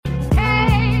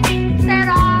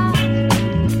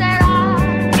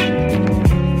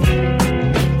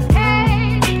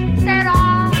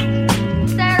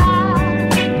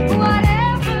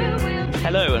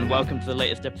the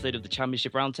latest episode of the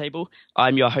Championship Roundtable.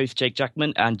 I'm your host, Jake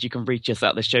Jackman, and you can reach us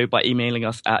at the show by emailing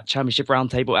us at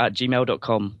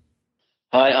championshiproundtable@gmail.com.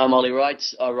 Hi, I'm Ollie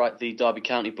Wright. I write the Derby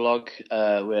County blog.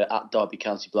 We're at Derby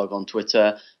County blog on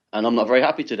Twitter, and I'm not very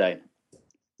happy today.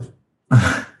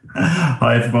 Hi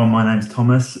everyone, my name's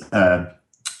Thomas. I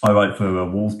write for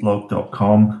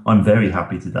wallsblog.com. I'm very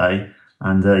happy today,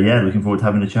 and looking forward to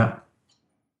having a chat.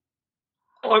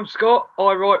 I'm Scott.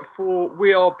 I write for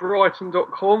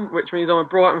wearebrighton.com, which means I'm a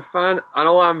Brighton fan, and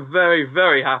I am very,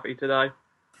 very happy today.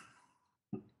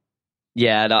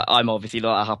 Yeah, and I'm obviously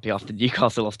not happy after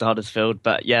Newcastle lost to Huddersfield,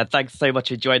 but yeah, thanks so much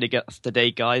for joining us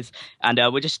today, guys. And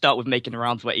we'll just start with making the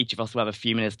rounds where each of us will have a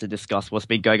few minutes to discuss what's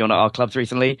been going on at our clubs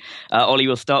recently. Ollie,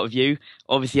 we'll start with you.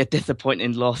 Obviously, a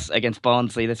disappointing loss against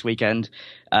Barnsley this weekend.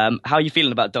 How are you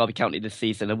feeling about Derby County this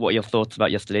season, and what are your thoughts about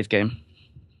yesterday's game?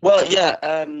 Well,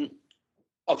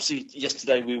 obviously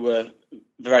yesterday we were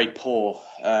very poor.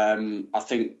 I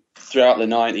think throughout the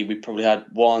 90, we probably had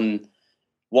one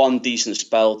decent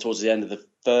spell towards the end of the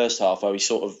first half where we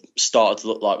sort of started to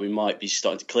look like we might be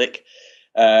starting to click.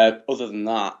 Other than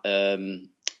that,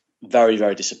 very,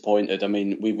 very disappointed. I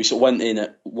mean, we sort of went in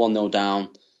at 1-0 down,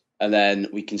 and then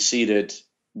we conceded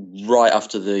right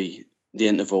after the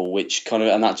interval,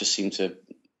 and that just seemed to,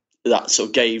 that sort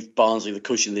of gave Barnsley the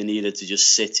cushion they needed to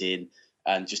just sit in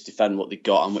and just defend what they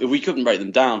got, and we couldn't break them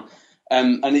down.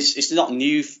 And it's not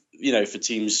new, for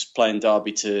teams playing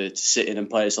Derby to sit in and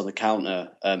play us on the counter,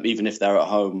 even if they're at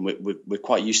home. We're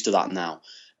quite used to that now.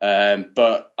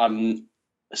 But I'm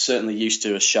certainly used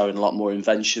to us showing a lot more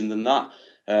invention than that.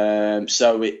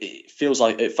 So it felt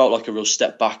like a real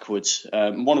step backwards.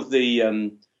 One of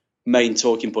the main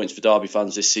talking points for Derby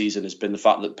fans this season has been the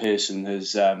fact that Pearson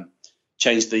has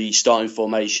changed the starting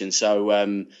formation. So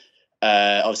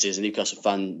obviously, as a Newcastle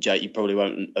fan, Jake, you probably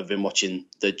won't have been watching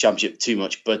the Championship too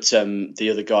much, but the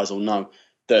other guys will know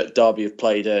that Derby have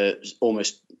played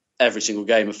almost every single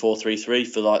game of 4-3-3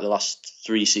 for like the last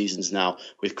 3 seasons now,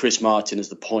 with Chris Martin as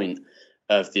the point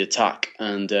of the attack.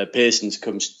 And Pearson's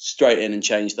come straight in and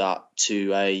changed that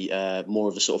to a more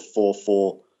of a sort of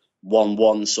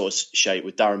 4-4-1-1 sort of shape,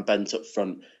 with Darren Bent up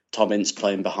front, Tom Ince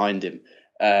playing behind him,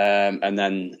 and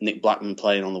then Nick Blackman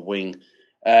playing on the wing.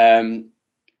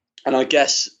 And I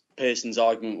guess Pearson's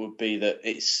argument would be that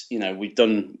it's, we've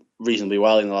done reasonably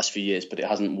well in the last few years, but it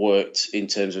hasn't worked in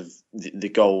terms of the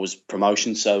goal was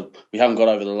promotion. So we haven't got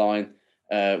over the line.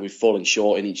 We've fallen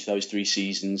short in each of those 3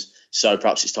 seasons. So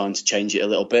perhaps it's time to change it a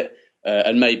little bit,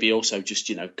 and maybe also just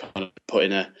kind of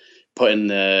putting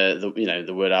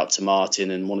the word out to Martin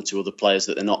and 1 or 2 other players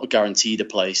that they're not guaranteed a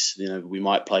place. We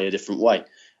might play a different way.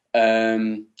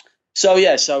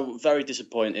 So very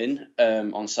disappointing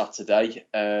on Saturday.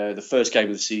 The first game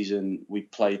of the season, we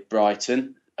played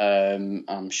Brighton.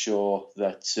 I'm sure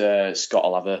that Scott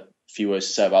will have a few words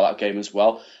to say about that game as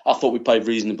well. I thought we played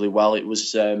reasonably well. It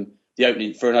was the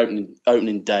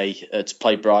opening day to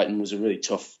play Brighton was a really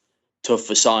tough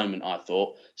assignment, I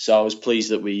thought. So I was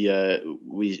pleased that we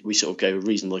sort of gave a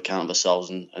reasonable account of ourselves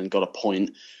and got a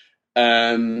point.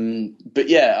 But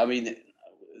yeah, I mean,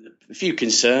 a few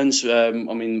concerns.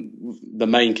 The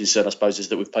main concern, I suppose, is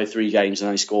that we've played 3 games and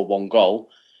only scored 1 goal,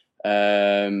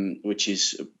 which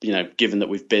is, given that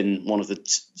we've been one of the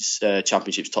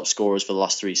Championship's top scorers for the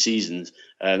last 3 seasons,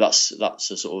 that's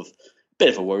a sort of bit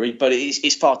of a worry. But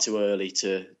it's far too early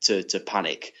to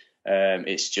panic.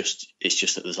 It's just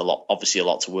that there's obviously a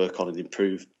lot to work on and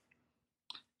improve.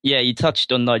 Yeah, you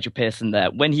touched on Nigel Pearson there.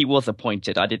 When he was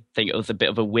appointed, I did think it was a bit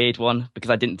of a weird one,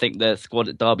 because I didn't think the squad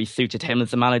at Derby suited him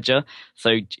as a manager.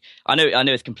 So I know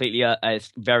it's completely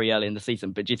it's very early in the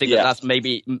season, but do you think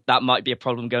that might be a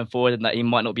problem going forward, and that he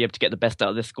might not be able to get the best out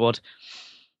of this squad?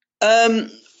 Yeah,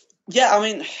 I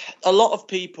mean, a lot of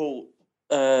people,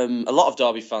 a lot of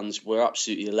Derby fans were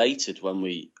absolutely elated when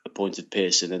we appointed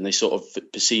Pearson, and they sort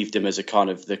of perceived him as a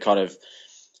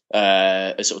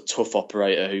sort of tough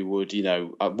operator who would,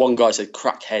 one guy said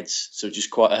crack heads, so just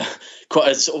quite a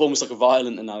sort of almost like a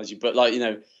violent analogy, but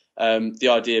the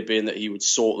idea being that he would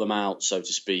sort them out, so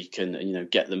to speak,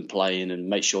 and get them playing and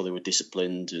make sure they were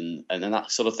disciplined and that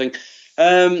sort of thing.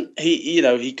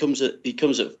 He comes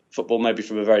at football maybe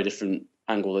from a very different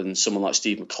angle than someone like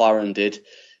Steve McLaren did,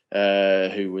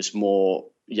 who was more,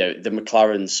 the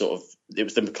McLaren sort of, it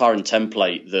was the McLaren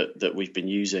template that we've been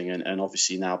using, and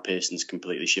obviously now Pearson's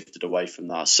completely shifted away from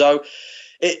that. So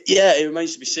it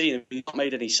remains to be seen. He's not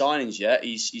made any signings yet.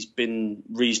 He's been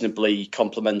reasonably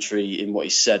complimentary in what he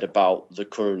said about the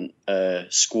current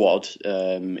squad.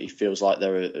 He feels like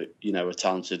they're a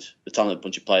talented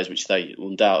bunch of players, which they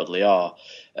undoubtedly are.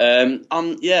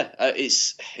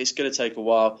 It's going to take a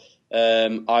while.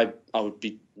 I would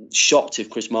be shocked if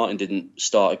Chris Martin didn't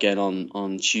start again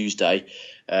on Tuesday,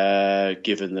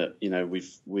 given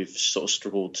that we've sort of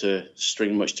struggled to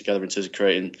string much together in terms of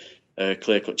creating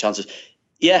clear-cut chances.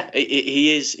 Yeah,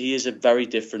 he is a very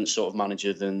different sort of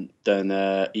manager than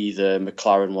either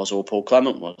McLaren was or Paul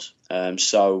Clement was.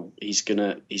 So he's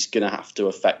gonna have to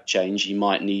affect change. He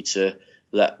might need to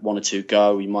let one or two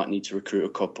go. He might need to recruit a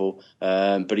couple.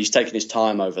 But he's taken his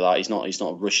time over that. He's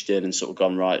not rushed in and sort of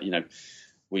gone, right, I'm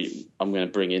going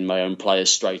to bring in my own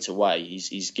players straight away.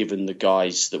 He's given the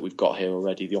guys that we've got here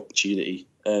already the opportunity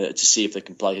to see if they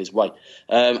can play his way.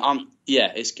 I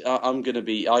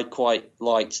quite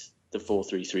liked the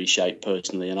 4-3-3 shape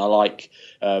personally, and I like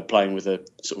playing with a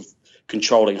sort of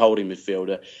controlling holding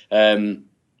midfielder,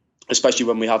 especially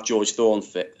when we have George Thorne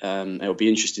fit. It'll be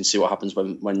interesting to see what happens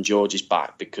when George is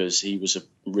back, because he was a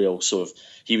real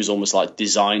he was almost like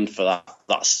designed for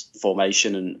that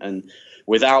formation, and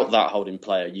without that holding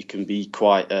player, you can be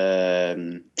quite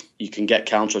you can get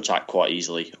counter-attacked quite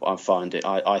easily. I find it.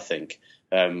 I think.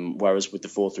 Whereas with the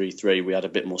 4-3-3, we had a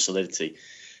bit more solidity.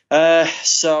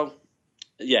 So.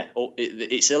 Yeah,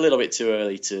 it's a little bit too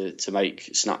early to make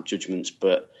snap judgments,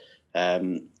 but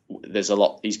there's a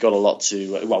lot. He's got a lot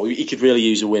to. Well, he could really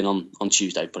use a win on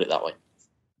Tuesday. Put it that way.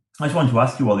 I just wanted to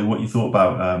ask you, Ollie, what you thought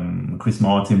about Chris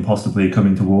Martin possibly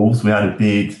coming to Wolves. We had a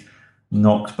bid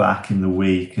knocked back in the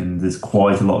week, and there's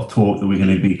quite a lot of talk that we're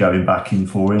going to be going back in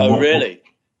for him. Really?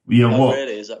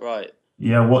 Really? Is that right?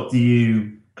 Yeah. What do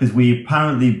you? Because we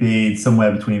apparently bid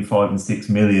somewhere between 5 and 6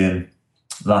 million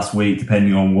last week,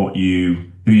 depending on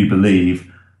who you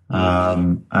believe,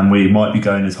 and we might be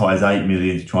going as high as 8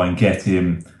 million to try and get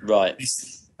him. Right.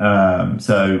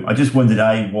 So I just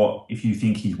wondered, what if you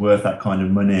think he's worth that kind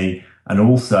of money, and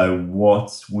also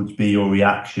what would be your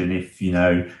reaction if you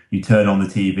turn on the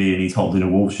TV and he's holding a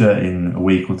Wolves shirt in a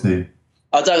week or two?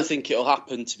 I don't think it'll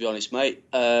happen, to be honest, mate.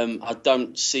 I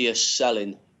don't see us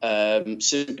selling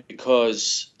simply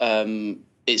because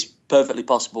it's perfectly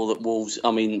possible that Wolves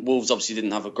obviously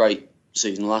didn't have a great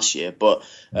season last year, but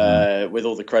with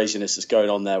all the craziness that's going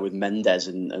on there with Mendes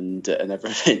and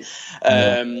everything,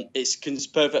 it's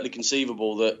perfectly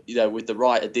conceivable that with the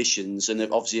right additions, and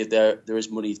obviously if there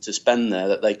is money to spend there,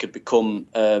 that they could become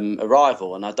a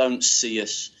rival. And I don't see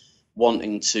us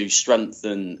wanting to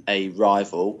strengthen a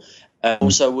rival.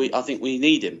 Also, I think we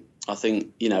need him. I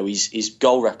think his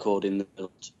goal record in the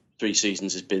 3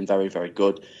 seasons has been very, very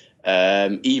good.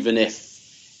 Even if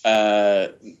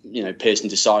Pearson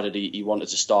decided he wanted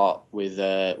to start with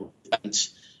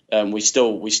Vance, we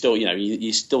still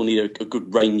you still need a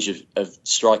good range of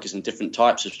strikers and different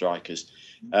types of strikers.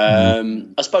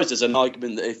 I suppose there's an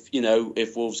argument that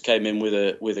if Wolves came in with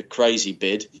a crazy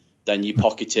bid, then you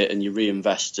pocket it and you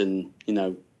reinvest, and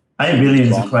 8 million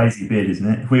is a crazy bid, isn't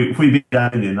it? If we bid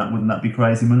 8 million, wouldn't that be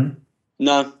crazy money?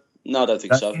 No, I don't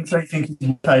think so. Do you think he's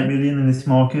worth 8 million in this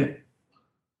market?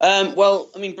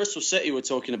 Bristol City were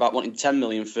talking about wanting 10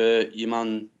 million for your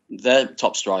man, their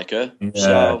top striker. Yeah.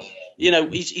 So,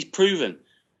 he's proven.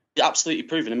 He's absolutely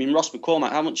proven. Ross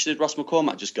McCormack, how much did Ross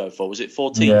McCormack just go for? Was it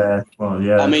 14? Yeah, well,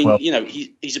 yeah.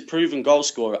 He's a proven goal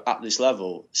scorer at this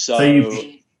level. So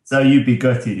you'd be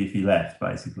gutted if he left,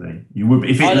 basically. You would,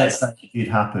 let's say it did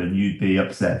happen, you'd be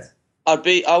upset. I would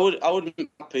be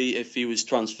happy if he was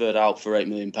transferred out for £8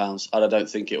 million. I don't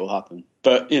think it will happen.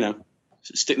 But,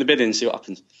 stick the bid in and see what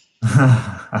happens.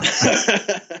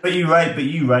 But you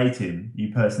rate him.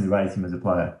 You personally rate him as a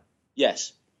player.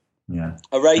 Yes. Yeah.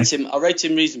 I rate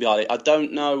him reasonably highly. I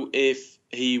don't know if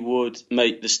he would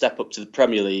make the step up to the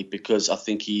Premier League because I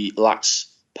think he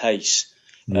lacks pace.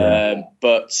 Yeah.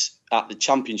 But at the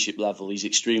Championship level,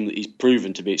 he's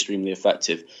proven to be extremely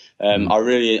effective. I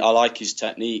like his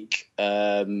technique.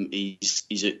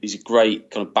 He's a great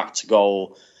kind of back to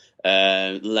goal.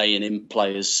 Laying in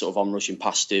players sort of on rushing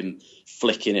past him,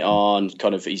 flicking it on.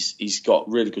 Kind of, he's got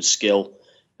really good skill,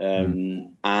 I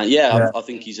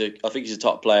think he's a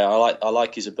top player. I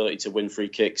like his ability to win free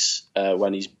kicks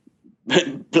when he's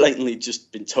blatantly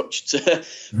just been touched.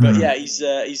 But yeah, he's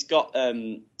got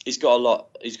a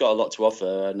lot to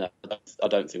offer, and I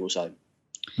don't think we'll sell him.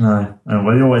 No,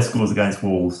 well, he always scores against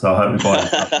Wolves, so I hope we buy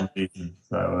him season.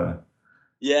 So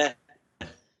yeah.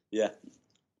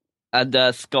 And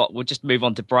Scott, we'll just move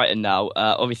on to Brighton now.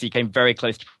 Obviously, you came very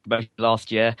close to promotion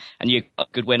last year, and you got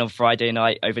a good win on Friday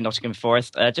night over Nottingham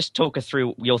Forest. Just talk us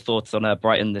through your thoughts on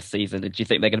Brighton this season. Do you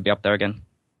think they're going to be up there again?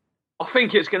 I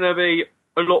think it's going to be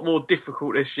a lot more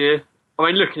difficult this year.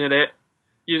 Looking at it,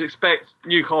 you'd expect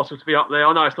Newcastle to be up there.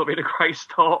 I know it's not been a great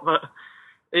start, but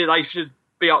they should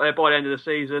be up there by the end of the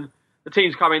season. The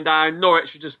team's coming down.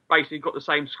 Norwich have just basically got the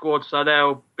same squad, so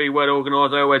they'll be well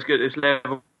organised. They're always good at this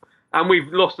level. And we've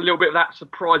lost a little bit of that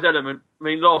surprise element. I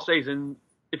mean, last season,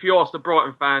 if you asked a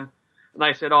Brighton fan and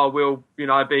they said, we'll,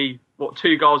 be,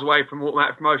 2 goals away from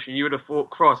automatic promotion, you would have thought,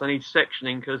 Christ, I need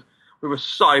sectioning because we were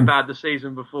so bad the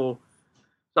season before.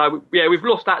 So, yeah, we've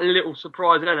lost that little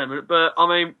surprise element. But, I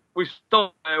mean, we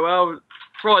started very well.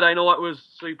 Friday night was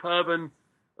superb. And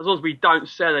as long as we don't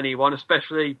sell anyone,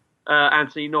 especially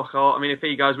Anthony Knockaert, I mean, if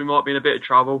he goes, we might be in a bit of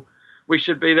trouble. We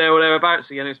should be there or thereabouts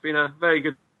again. It's been a very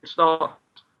good start.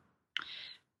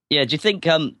 Yeah, do you think,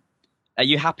 are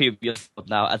you happy with your squad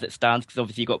now as it stands? Because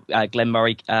obviously you've got Glenn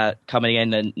Murray coming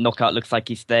in and Knockaert looks like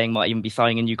he's staying, might even be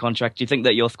signing a new contract. Do you think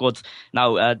that your squad's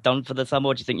now done for the summer,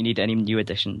 or do you think you need any new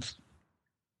additions?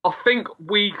 I think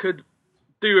we could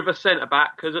do with a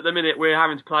centre-back, because at the minute we're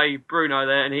having to play Bruno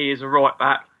there, and he is a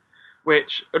right-back,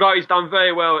 which, although he's done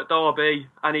very well at Derby,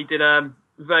 and he did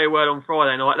very well on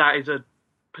Friday night, that is a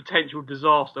potential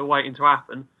disaster waiting to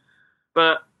happen.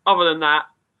 But other than that,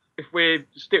 if we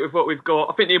stick with what we've got,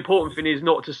 I think the important thing is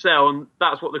not to sell, and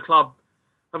that's what the club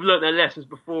have learnt their lessons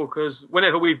before, because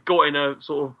whenever we've got in a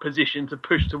sort of position to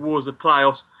push towards the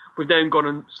playoffs, we've then gone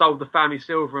and sold the family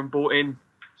silver and bought in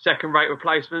second-rate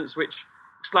replacements, which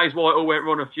explains why it all went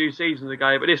wrong a few seasons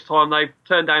ago. But this time they've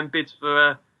turned down bids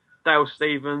for Dale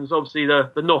Stephens. Obviously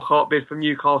the Knockaert bid from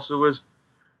Newcastle was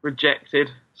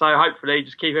rejected. So hopefully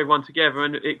just keep everyone together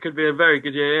and it could be a very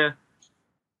good year. Yeah.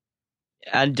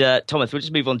 And Thomas, we'll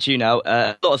just move on to you now.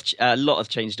 A lot has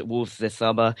changed at Wolves this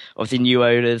summer. Obviously, new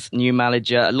owners, new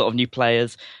manager, a lot of new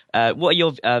players. What are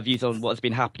your views on what's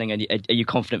been happening, and are you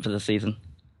confident for the season?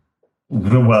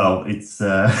 Well, it's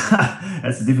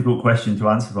a difficult question to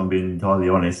answer, if I'm being entirely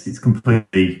honest. It's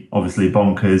completely, obviously,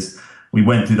 bonkers. We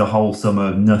went through the whole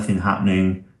summer, nothing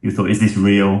happening. You thought, is this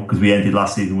real? Because we ended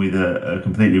last season with a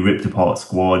completely ripped apart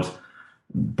squad,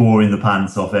 boring the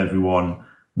pants off everyone.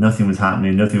 Nothing was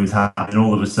happening.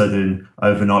 All of a sudden,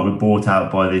 overnight, we're bought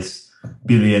out by this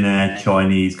billionaire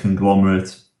Chinese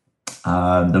conglomerate.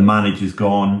 The manager's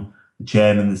gone, the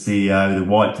chairman, the CEO, they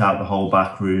wiped out the whole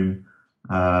back room.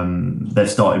 They've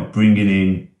started bringing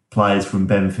in players from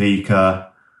Benfica.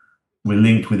 We're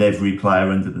linked with every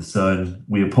player under the sun.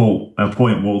 We appoint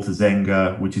Walter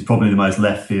Zenga, which is probably the most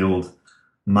left field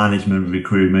management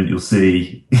recruitment you'll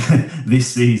see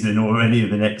this season or any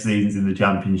of the next seasons in the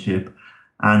Championship.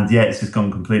 And yeah, it's just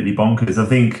gone completely bonkers. I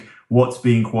think what's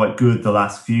been quite good the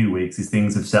last few weeks is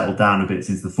things have settled down a bit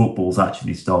since the football's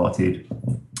actually started,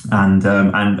 and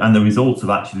the results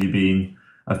have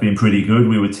been pretty good.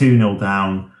 We were 2-0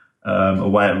 down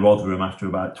away at Rotherham after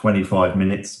about 25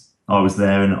 minutes. I was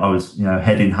there and I was,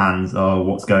 head in hands. Oh,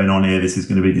 what's going on here? This is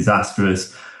going to be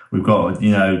disastrous. We've got,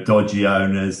 dodgy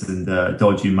owners and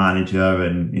dodgy manager,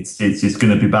 and it's just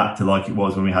going to be back to like it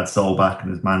was when we had Sol back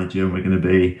as manager, and we're going to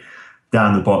be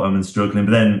down the bottom and struggling.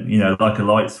 But then, like a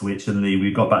light switch, suddenly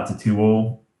we got back to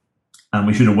 2-2, and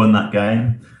we should have won that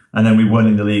game. And then we won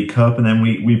in the League Cup, and then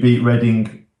we beat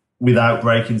Reading without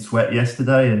breaking sweat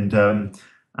yesterday. And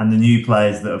the new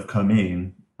players that have come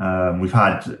in, we've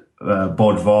had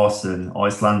Bod Varsson,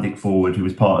 Icelandic forward, who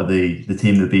was part of the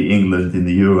team that beat England in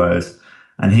the Euros,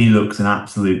 and he looks an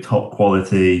absolute top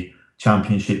quality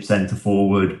Championship centre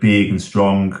forward, big and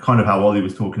strong, kind of how Ollie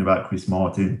was talking about Chris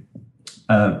Martin.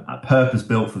 Purpose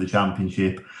built for the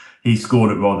Championship. He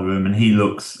scored at Rotherham, and he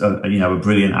looks a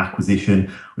brilliant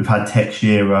acquisition. We've had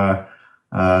Teixeira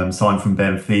signed from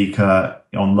Benfica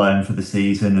on loan for the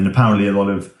season, and apparently a lot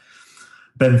of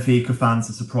Benfica fans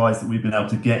are surprised that we've been able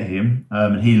to get him.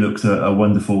 And he looks a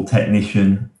wonderful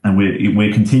technician, and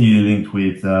we're continually linked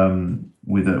with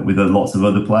lots of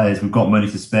other players. We've got money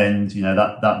to spend.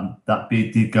 That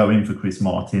bid did go in for Chris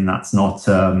Martin. That's not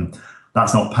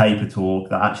paper talk.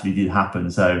 That actually did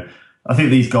happen. So I think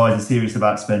these guys are serious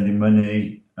about spending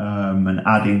money and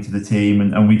adding to the team,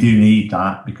 and we do need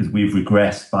that because we've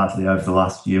regressed badly over the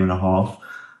last year and a half.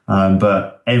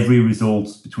 But every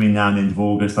result between now and the end of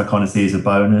August, I kind of see as a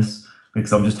bonus,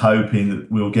 because I'm just hoping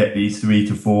that we'll get these 3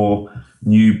 to 4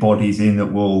 new bodies in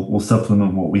that will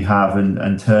supplement what we have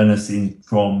and turn us in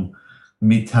from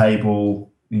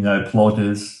mid-table,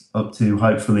 plodders up to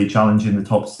hopefully challenging the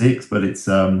top 6. But it's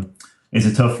a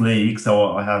tough league,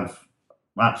 so I have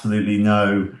absolutely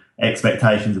no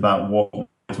expectations about what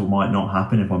might or might not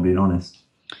happen, if I'm being honest.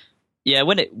 Yeah,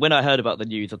 when I heard about the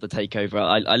news of the takeover,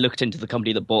 I looked into the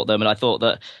company that bought them, and I thought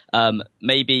that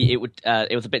maybe it was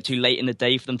a bit too late in the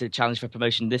day for them to challenge for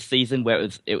promotion this season, where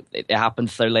it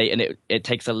happened so late, and it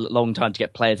takes a long time to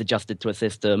get players adjusted to a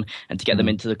system and to get them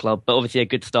into the club. But obviously, a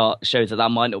good start shows that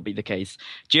might not be the case.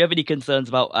 Do you have any concerns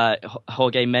about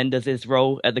Jorge Mendes'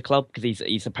 role at the club, because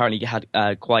he's apparently had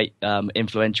quite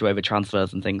influential over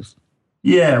transfers and things?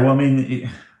 Yeah, well, I mean,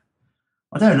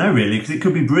 I don't know really, because it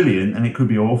could be brilliant and it could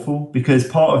be awful. Because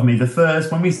part of me,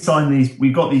 when we signed these, we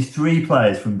got these three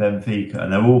players from Benfica,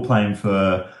 and they've all been playing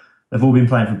for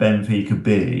Benfica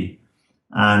B,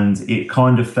 and it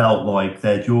kind of felt like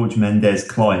they're George Mendes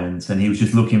clients, and he was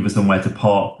just looking for somewhere to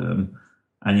park them,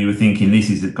 and you were thinking this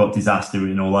has got disaster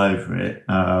written all over it.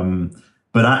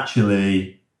 But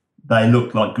actually, they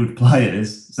look like good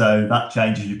players, so that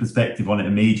changes your perspective on it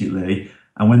immediately.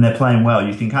 And when they're playing well,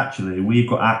 you think actually we've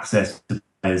got access to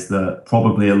players that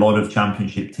probably a lot of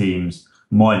championship teams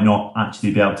might not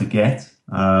actually be able to get.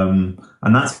 And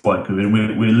that's quite good. And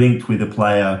we're linked with a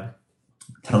player,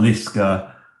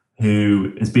 Talisca,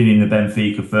 who has been in the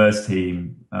Benfica first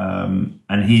team,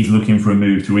 and he's looking for a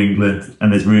move to England.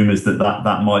 And there's rumours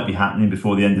that might be happening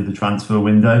before the end of the transfer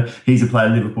window. He's a player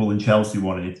Liverpool and Chelsea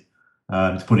wanted,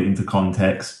 to put it into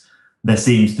context. There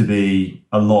seems to be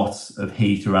a lot of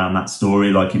heat around that story,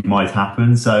 like it might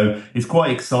happen. So it's quite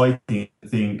exciting to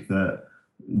think that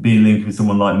being linked with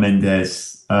someone like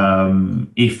Mendes,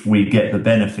 if we get the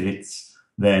benefits,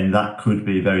 then that could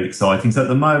be very exciting. So at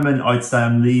the moment, I'd say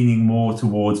I'm leaning more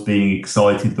towards being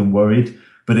excited than worried.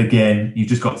 But again, you've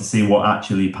just got to see what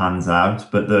actually pans out.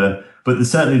 But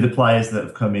certainly the players that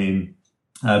have come in,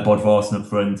 Bodvarsson up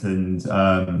front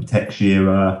and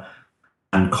Teixeira,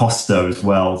 and Costa as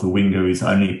well, the winger who's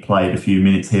only played a few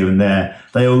minutes here and there.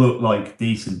 They all look like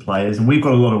decent players, and we've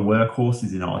got a lot of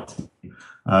workhorses in our team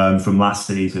from last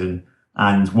season.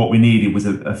 And what we needed was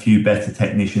a few better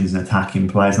technicians and attacking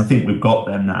players. And I think we've got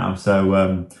them now. So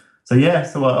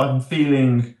I'm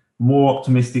feeling more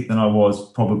optimistic than I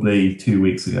was probably 2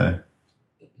 weeks ago.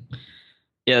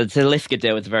 Yeah, the Talisca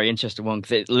deal is a very interesting one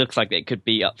because it looks like it could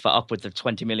be up for upwards of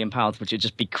 £20 million, which would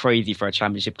just be crazy for a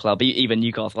championship club. Even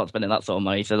Newcastle aren't spending that sort of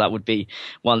money, so that would be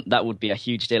a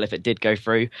huge deal if it did go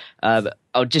through.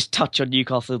 I'll just touch on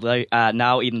Newcastle though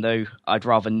now, even though I'd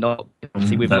rather not.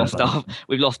 Obviously, we've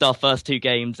lost our first two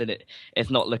games, and it's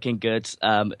not looking good.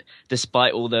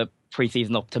 Despite all the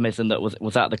pre-season optimism that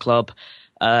was at the club.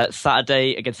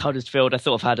 Saturday against Huddersfield,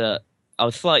 I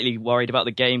was slightly worried about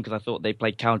the game because I thought they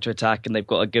played counter-attack and they've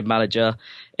got a good manager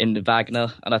in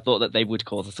Wagner, and I thought that they would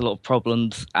cause us a lot of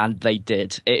problems, and they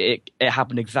did. It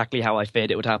happened exactly how I feared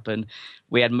it would happen.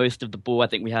 We had most of the ball. I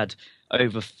think we had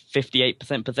over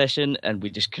 58% possession, and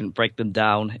we just couldn't break them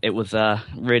down. It was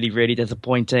really, really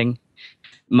disappointing.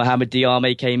 Mohamed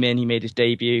Diame came in. He made his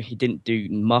debut. He didn't do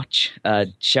much.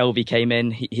 Shelby came in.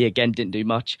 He again didn't do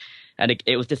much. And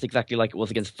it was just exactly like it was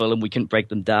against Fulham. We couldn't break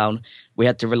them down. We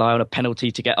had to rely on a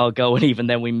penalty to get our goal, and even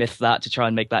then we missed that to try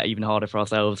and make that even harder for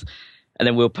ourselves. And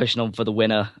then we were pushing on for the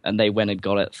winner, and they went and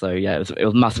got it. So, yeah, it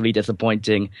was massively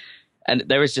disappointing. And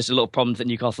there is just a lot of problems at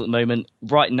Newcastle at the moment.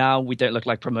 Right now, we don't look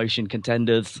like promotion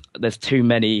contenders. There's too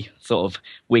many sort of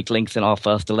weak links in our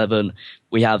first 11.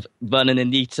 We have Vernon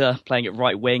Anita playing at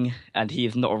right wing, and he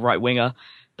is not a right winger.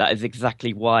 That is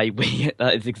exactly why we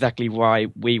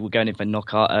were going in for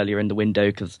Knockaert earlier in the window,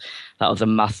 because that's a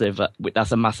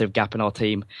massive gap in our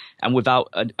team. And without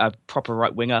a proper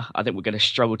right winger, I think we're going to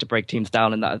struggle to break teams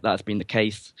down, and that's been the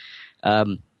case.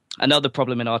 Another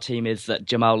problem in our team is that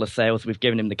Jamal Lascelles, we've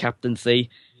given him the captaincy,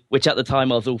 which at the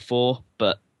time I was all for,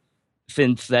 but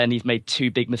since then he's made two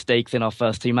big mistakes in our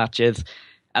first two matches.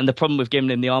 And the problem with giving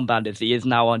him the armband is he is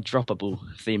now undroppable,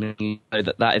 seemingly.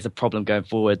 So that is a problem going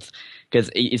forwards, because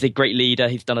he's a great leader.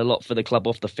 He's done a lot for the club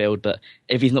off the field, but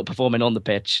if he's not performing on the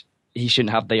pitch, he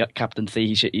shouldn't have the captaincy.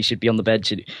 He should be on the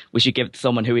bench. We should give it to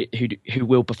someone who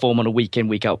will perform on a week in,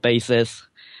 week out basis.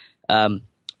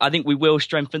 I think we will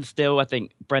strengthen still. I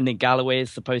think Brendan Galloway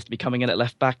is supposed to be coming in at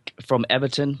left back from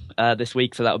Everton this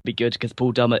week, so that would be good because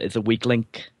Paul Dummett is a weak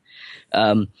link.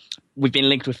 We've been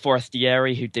linked with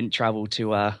Forestieri, who didn't travel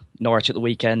to Norwich at the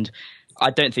weekend. I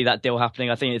don't see that deal happening.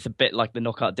 I think it's a bit like the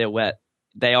Knockaert deal where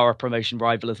they are a promotion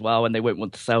rival as well and they won't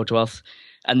want to sell to us.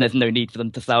 And there's no need for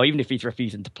them to sell. Even if he's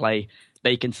refusing to play,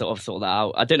 they can sort that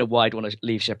out. I don't know why I'd want to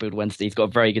leave Sheffield Wednesday. He's got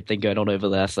a very good thing going on over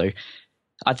there. So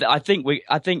I think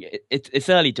it's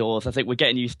early doors. I think we're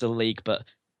getting used to the league, but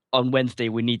on Wednesday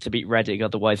we need to beat Reading.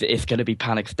 Otherwise it is going to be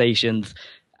panic stations.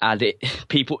 And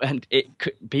people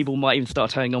might even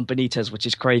start turning on Benitez, which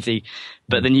is crazy.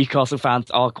 But the Newcastle fans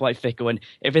are quite fickle, and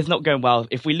if it's not going well,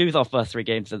 if we lose our first three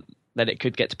games, then it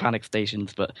could get to panic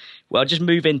stations. But I'll just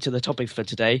move into the topics for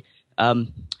today. I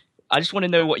just want to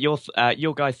know what your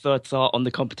guys' thoughts are on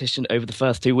the competition over the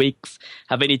first 2 weeks.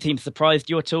 Have any teams surprised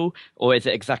you at all, or is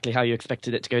it exactly how you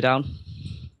expected it to go down?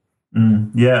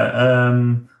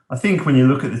 I think when you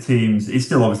look at the teams, it's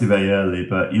still obviously very early,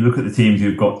 but you look at the teams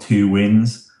who've got 2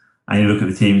 wins. And you look at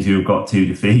the teams who have got 2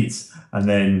 defeats, and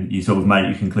then you sort of make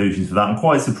your conclusions for that. I'm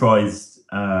quite surprised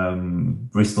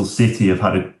Bristol City have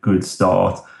had a good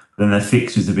start, Then their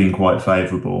fixtures have been quite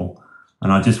favourable.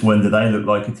 And I just wonder, they look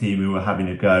like a team who are having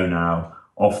a go now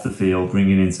off the field,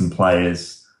 bringing in some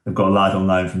players. They've got a lad on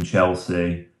loan from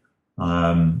Chelsea.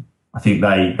 I think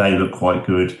they look quite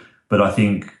good. But I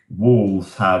think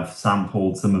Wolves have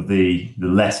sampled some of the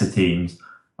lesser teams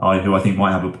who I think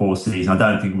might have a poor season. I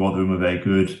don't think Rotherham are very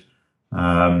good.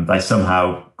 They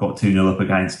somehow got 2-0 up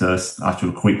against us after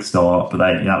a quick start, but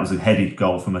that was a headed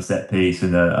goal from a set piece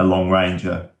and a long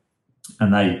ranger.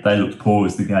 And they looked poor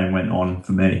as the game went on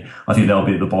for me. I think they'll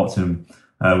be at the bottom,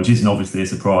 which isn't obviously a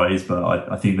surprise, but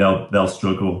I think they'll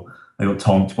struggle. They got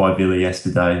tonked by Villa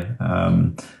yesterday.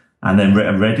 And then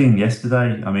Reading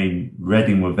yesterday, I mean,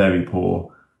 Reading were very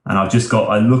poor. And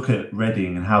I look at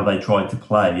Reading and how they tried to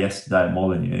play yesterday at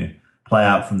Molineux, play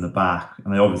out from the back.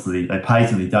 And they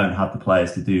patently don't have the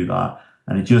players to do that.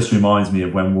 And it just reminds me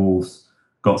of when Wolves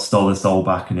got Stoller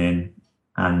Solbakken in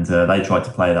and they tried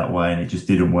to play that way and it just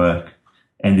didn't work.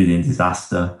 Ended in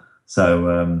disaster.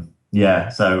 So,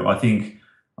 so I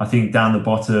think down the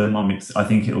bottom, I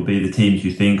think it'll be the teams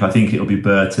you think. I think it'll be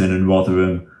Burton and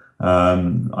Rotherham.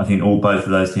 I think both of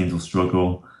those teams will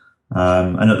struggle.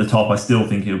 And at the top, I still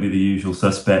think it'll be the usual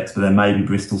suspects, but then maybe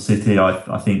Bristol City,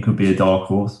 I think could be a dark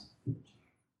horse.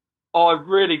 I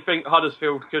really think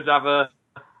Huddersfield could have a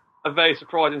very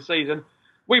surprising season.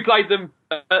 We played them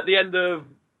at the end of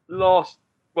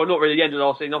not really the end of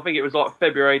last season. I think it was like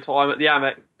February time at the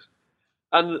Amex.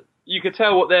 And you could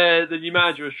tell what the new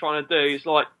manager was trying to do. It's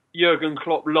like Jurgen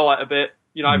Klopp light a bit,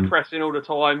 pressing all the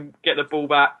time, get the ball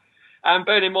back. And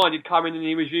bearing in mind, he'd come in and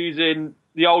he was using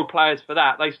the old players for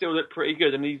that. They still look pretty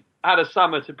good. And he had a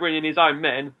summer to bring in his own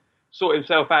men, sort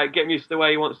himself out, get him used to the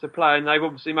way he wants to play. And they've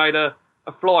obviously made a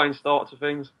flying start to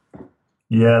things.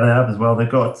 Yeah, they have as well.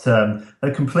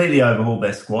 They've completely overhauled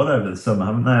their squad over the summer,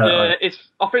 haven't they? Yeah,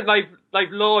 I think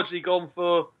they've largely gone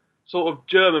for sort of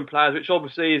German players, which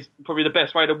obviously is probably the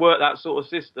best way to work that sort of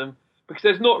system, because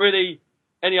there's not really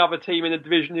any other team in the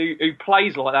division who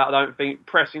plays like that. I don't think,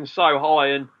 pressing so high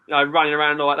and running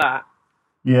around like that.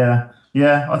 Yeah.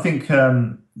 I think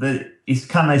can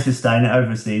they sustain it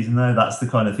over a season though? That's the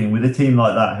kind of thing with a team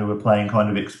like that who are playing kind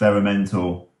of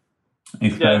experimental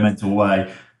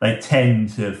way. They tend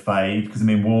to fade because, I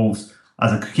mean, Wolves,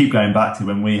 as I keep going back to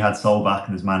when we had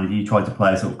Solbakken as manager, he tried to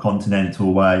play a sort of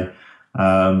continental way.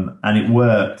 And it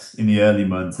worked in the early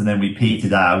months, and then we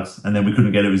petered out, and then we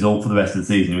couldn't get a result for the rest of the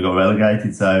season. We got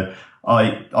relegated. So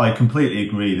I completely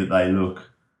agree that they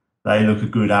look a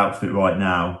good outfit right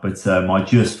now, but I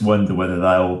just wonder whether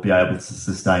they'll be able to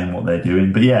sustain what they're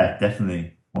doing. But yeah,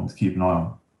 definitely want to keep an eye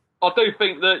on. I do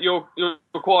think that you're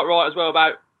quite right as well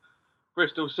about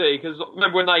Bristol City, because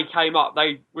remember when they came up,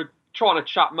 they were trying to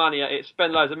chuck money at it,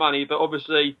 spend loads of money, but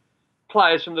obviously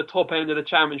players from the top end of the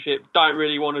Championship don't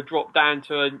really want to drop down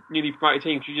to a newly promoted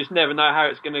team because you just never know how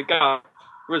it's going to go.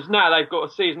 Whereas now they've got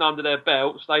a season under their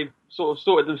belts, they've sort of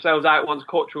sorted themselves out once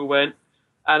Cottrell went,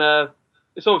 and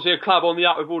it's obviously a club on the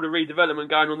up with all the redevelopment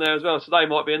going on there as well, so they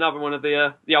might be another one of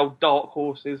the old dark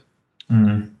horses.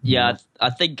 Yeah,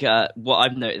 I think what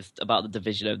I've noticed about the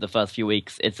division over the first few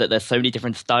weeks is that there's so many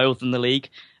different styles in the league,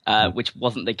 which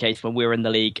wasn't the case when we were in the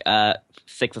league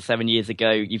 6 or 7 years ago.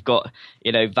 You've got,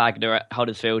 Wagner at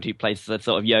Huddersfield, who plays the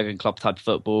sort of Jurgen Klopp type of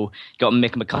football. You've got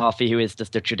Mick McCarthy, who is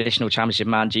just a traditional Championship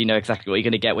manager. You know exactly what you're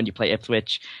going to get when you play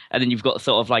Ipswich. And then you've got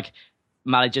sort of like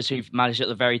managers who've managed at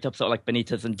the very top, sort of like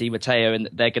Benitez and Di Matteo, and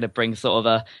they're going to bring sort of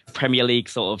a Premier League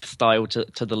sort of style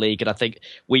to the league. And I think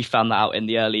we found that out in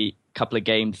the early couple of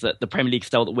games, that the Premier League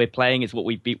style that we're playing is what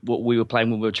we were playing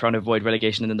when we were trying to avoid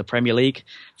relegation in the Premier League.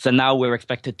 So now we're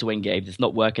expected to win games. It's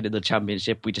not working in the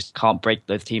Championship. We just can't break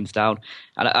those teams down.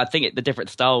 And I think the different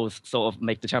styles sort of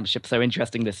make the Championship so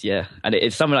interesting this year. And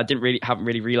it's something I haven't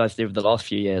really realised over the last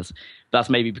few years. That's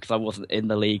maybe because I wasn't in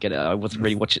the league and I wasn't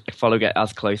really following it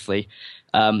as closely.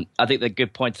 I think the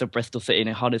good points of Bristol City and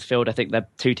Huddersfield. I think they're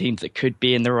two teams that could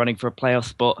be in the running for a playoff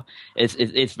spot.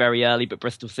 It's very early, but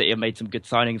Bristol City have made some good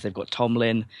signings. They've got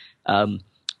Tomlin,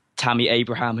 Tammy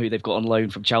Abraham, who they've got on loan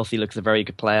from Chelsea, looks a very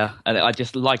good player. And I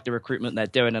just like the recruitment they're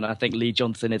doing. And I think Lee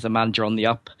Johnson is a manager on the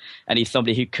up, and he's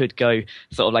somebody who could go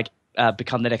sort of like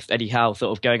become the next Eddie Howe,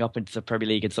 sort of going up into the Premier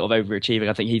League and sort of overachieving.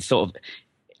 I think he's sort of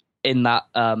in that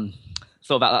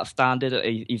sort of at that standard.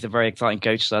 He's a very exciting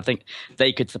coach, so I think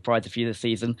they could surprise a few this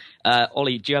season.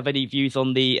 Ollie, do you have any views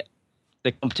on the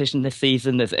competition this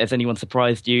season? Has anyone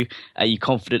surprised you? Are you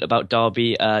confident about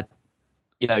Derby,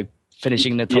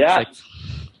 finishing the top six?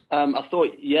 I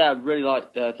thought, I really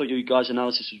liked. I thought you guys'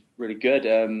 analysis was really good.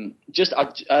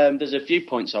 There's a few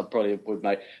points I probably would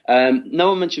make. No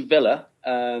one mentioned Villa,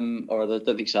 or I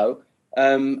don't think so.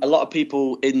 A lot of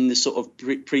people in the sort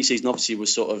of pre-season obviously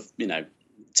was sort of,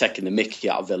 taking the mickey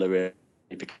out of Villa, really,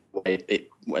 because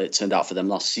where it turned out for them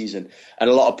last season. And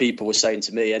a lot of people were saying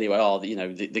to me anyway,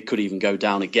 they could even go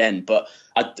down again. But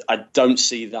I don't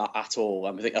see that at all.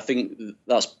 I think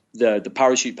that's the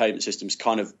parachute payment system is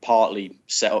kind of partly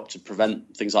set up to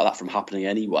prevent things like that from happening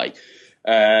anyway.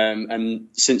 And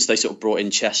since they sort of brought in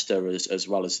Chester as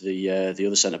well as the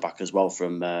other centre back as well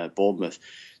from Bournemouth,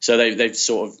 so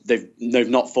they've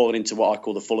not fallen into what I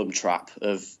call the Fulham trap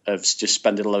of just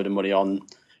spending a load of money on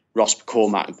Ross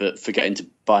McCormack but forgetting to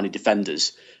buy any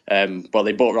defenders. Well,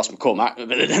 they bought Ross McCormack, but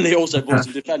then they also bought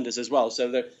some defenders as well.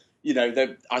 So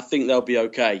I think they'll be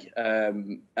okay.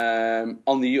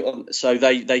 So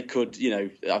they could,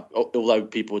 although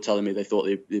people were telling me they thought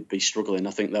they'd be struggling,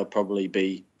 I think they'll probably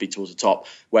be towards the top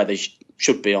where they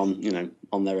should be on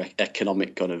their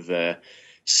economic kind of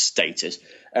status.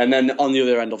 And then on the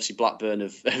other end, obviously Blackburn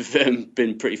have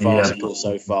been pretty farcical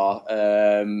so far.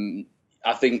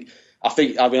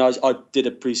 I did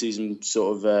a pre-season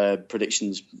sort of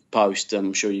predictions post.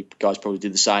 I'm sure you guys probably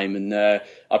did the same, and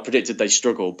I predicted they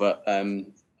struggle. But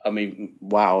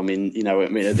wow!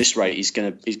 At this rate, he's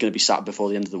going to be sacked before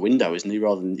the end of the window, isn't he?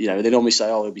 Rather than they normally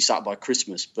say, "Oh, he'll be sacked by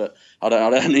Christmas," but I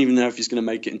don't even know if he's going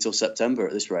to make it until September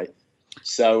at this rate.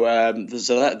 So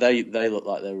they look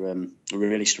like they're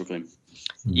really struggling.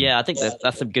 Yeah, I think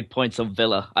that's some good points on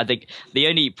Villa. I think the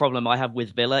only problem I have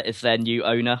with Villa is their new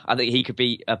owner. I think he could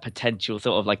be a potential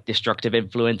sort of like destructive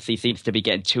influence. He seems to be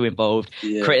getting too involved,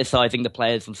 criticising the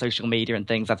players on social media and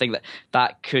things. I think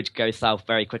that could go south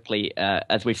very quickly,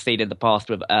 as we've seen in the past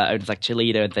with owners like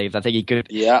Chilito and things. I think he could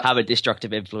have a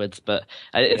destructive influence, but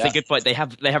it's a good point. They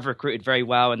have recruited very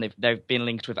well, and they've been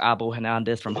linked with Abel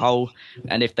Hernandez from Hull,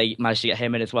 and if they manage to get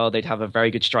him in as well, they'd have a very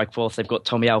good strike force. They've got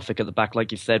Tommy Alfick at the back,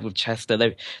 like you said, with Chester.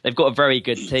 They've got a very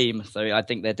good team, so I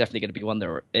think they're definitely going to be one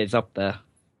that is up there.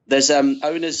 There's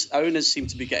owners seem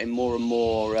to be getting more and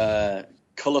more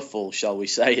colourful, shall we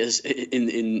say, as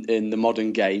in the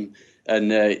modern game.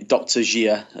 And Dr.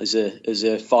 Gia is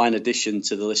a fine addition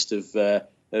to the list of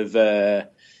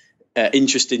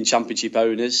interesting Championship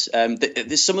owners.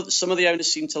 Some of the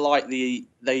owners seem to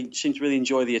really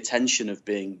enjoy the attention of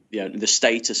being the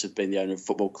status of being the owner of a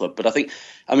football club. But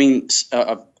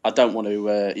I don't want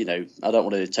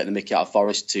to take the mickey out of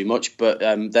Forest too much, but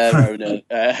their owner.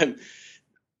 I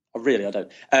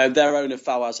don't. Their owner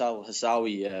Fawaz Al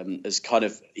Hassawi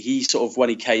has he sort of, when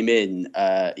he came in,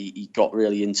 he got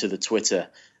really into the Twitter,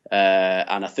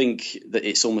 and I think that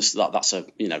it's almost like that's a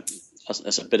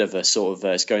bit of a sort of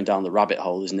it's going down the rabbit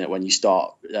hole, isn't it? When you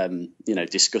start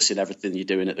discussing everything you're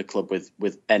doing at the club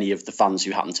with any of the fans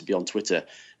who happen to be on Twitter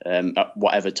at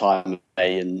whatever time of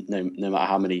day, and no matter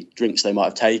how many drinks they might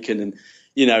have taken, and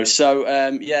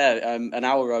and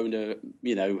our owner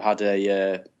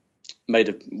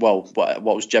had what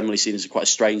was generally seen as quite a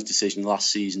strange decision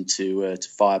last season to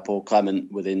fire Paul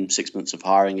Clement within 6 months of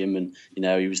hiring him, and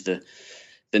he was the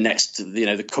next,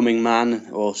 the coming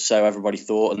man, or so everybody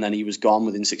thought, and then he was gone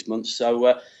within 6 months.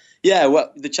 So,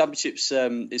 the Championship's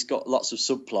it's got lots of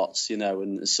subplots,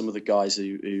 and some of the guys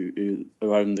who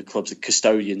own the clubs, the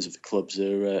custodians of the clubs,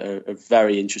 are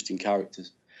very interesting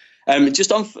characters.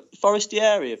 Just on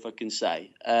Forestieri, if I can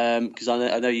say, because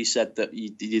I know you said that you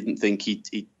didn't think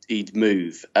he'd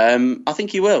move. I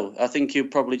think he will. I think he'll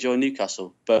probably join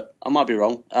Newcastle, but I might be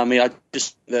wrong. I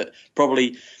just that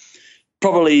probably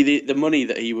the money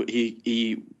that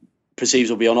he perceives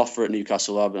will be on offer at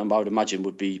Newcastle, I would imagine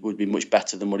would be much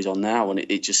better than what he's on now, and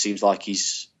it just seems like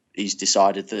he's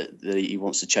decided that he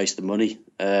wants to chase the money,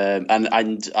 and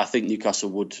I think Newcastle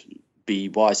would be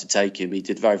wise to take him. He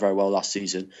did very, very well last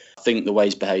season. I think the way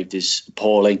he's behaved is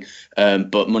appalling,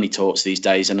 but money talks these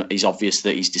days, and it's obvious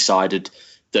that he's decided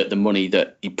that the money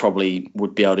that he probably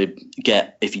would be able to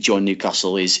get if he joined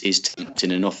Newcastle is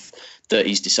tempting enough that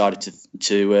he's decided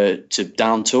to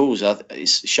down tools.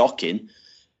 It's shocking,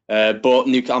 but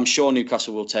I'm sure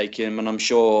Newcastle will take him, and I'm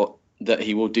sure that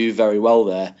he will do very well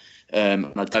there. I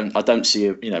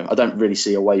don't really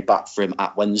see a way back for him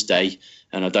at Wednesday,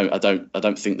 and I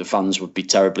don't think the fans would be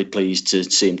terribly pleased to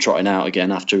see him trotting out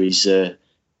again after he's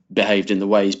behaved in the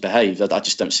way he's behaved. I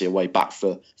just don't see a way back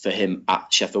for him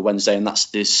at Sheffield Wednesday, and that's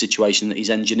the situation that he's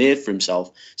engineered for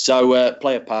himself. So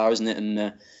player power, isn't it?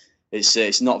 And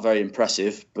it's not very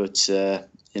impressive, but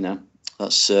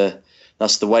that's the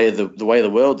way of the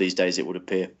world these days, it would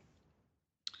appear.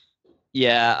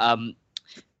 Yeah,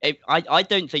 I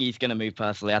don't think he's going to move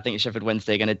personally. I think Sheffield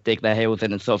Wednesday are going to dig their heels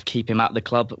in and sort of keep him at the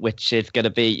club, which is going to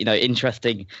be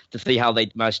interesting to see how they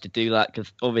manage to do that,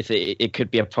 because obviously it could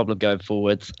be a problem going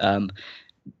forwards.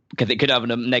 because it could have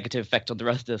a negative effect on the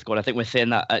rest of the squad. I think we're seeing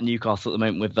that at Newcastle at the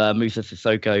moment with Musa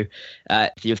Sissoko.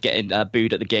 He was getting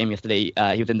booed at the game yesterday.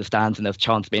 He was in the stands and there was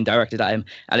chants being directed at him,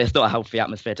 and it's not a healthy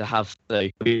atmosphere to have. So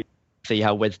we see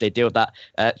how Wednesday deal with that.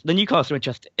 The Newcastle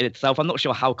interest in itself, I'm not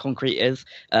sure how concrete it is.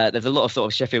 There's a lot of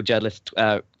sort of Sheffield journalists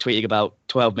tweeting about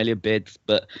 12 million bids,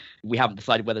 but we haven't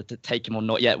decided whether to take him or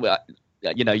not yet.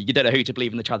 You don't know who to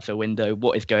believe in the transfer window,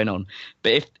 what is going on.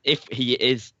 But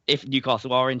if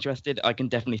Newcastle are interested, I can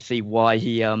definitely see why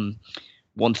he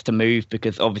wants to move,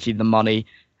 because obviously the money,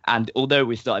 and although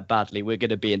we started badly, we're going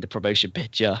to be in the promotion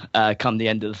picture come the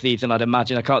end of the season. I'd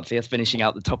imagine. I can't see us finishing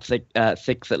out the top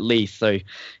six at least. So,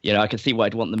 I can see why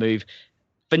I'd want the move.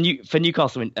 For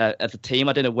Newcastle as a team,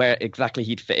 I don't know where exactly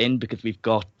he'd fit in, because we've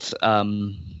got a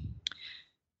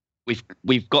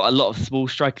lot of small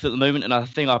strikers at the moment, and I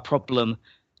think our problem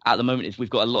at the moment is we've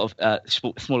got a lot of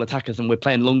small attackers, and we're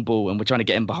playing long ball and we're trying to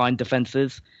get in behind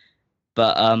defences.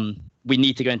 But we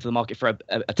need to go into the market for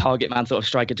a target man sort of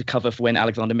striker to cover for when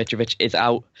Alexander Mitrovic is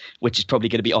out, which is probably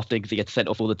going to be often because he gets sent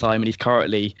off all the time, and he's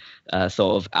currently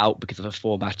sort of out because of a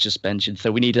 4-match suspension.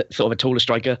 So we need a taller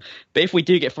striker. But if we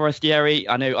do get Forestieri,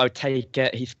 I know I would take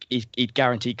it. He'd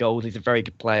guarantee goals. He's a very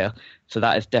good player. So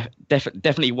that is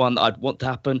definitely one that I'd want to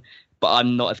happen. But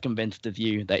I'm not as convinced as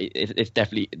you that he's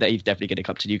definitely going to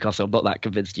come to Newcastle. I'm not that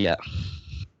convinced yet.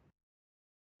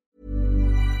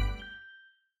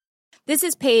 This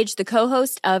is Paige, the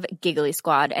co-host of Giggly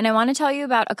Squad, and I want to tell you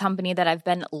about a company that I've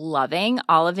been loving,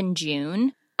 Olive &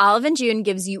 June. Olive & June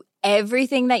gives you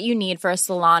everything that you need for a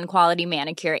salon-quality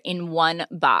manicure in one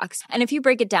box. And if you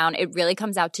break it down, it really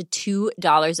comes out to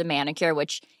 $2 a manicure,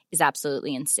 which is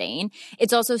absolutely insane.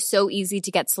 It's also so easy to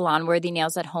get salon-worthy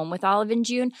nails at home with Olive &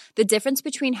 June. The difference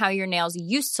between how your nails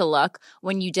used to look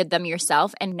when you did them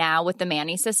yourself and now with the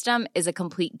Mani system is a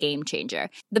complete game changer.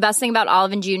 The best thing about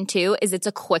Olive & June, too, is it's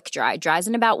a quick dry. Dries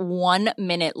in about 1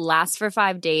 minute, lasts for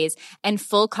 5 days, and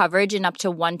full coverage in up to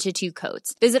 1 to 2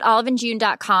 coats. Visit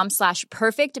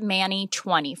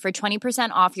oliveandjune.com/perfectmani20 for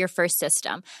 20% off your first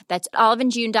system. That's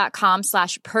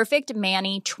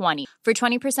oliveandjune.com/perfectmani20 for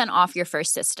 20% off your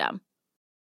first system.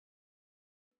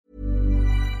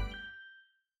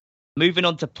 Moving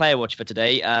on to player watch for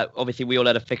today. Obviously, we all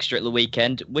had a fixture at the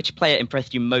weekend. Which player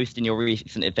impressed you most in your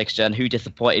recent fixture, and who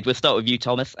disappointed? We'll start with you,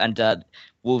 Thomas, and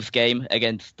Wolves game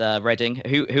against Reading.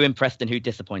 Who impressed and who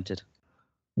disappointed?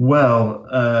 Well,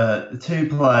 the two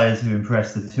players who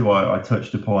impressed, the two I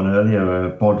touched upon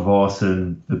earlier,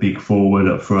 Bodvarsson, the big forward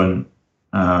up front.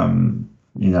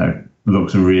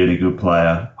 Looks a really good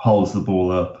player, holds the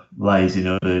ball up, lays in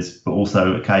others, but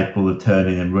also capable of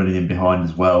turning and running in behind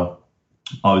as well.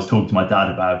 I was talking to my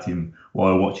dad about him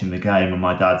while watching the game, and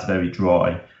my dad's very dry.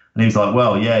 And he was like,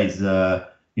 well, yeah, he's a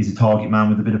target man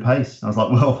with a bit of pace. And I was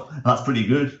like, well, that's pretty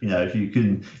good. If you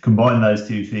can combine those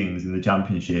two things in the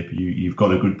Championship, you've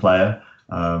got a good player.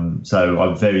 So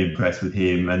I'm very impressed with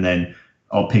him. And then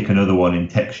I'll pick another one in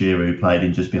Tekshira, who played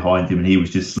in just behind him, and he was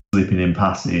just slipping in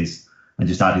passes and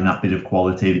just adding that bit of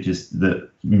quality that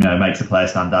makes a player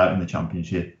stand out in the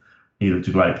Championship. He looked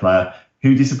a great player.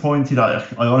 Who disappointed? I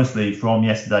honestly, from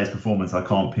yesterday's performance, I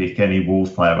can't pick any Wolves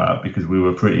player out, because we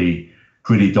were pretty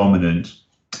dominant,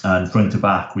 and front to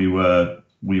back we were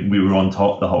on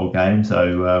top the whole game.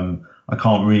 So I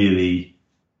can't really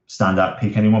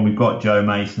pick anyone. We've got Joe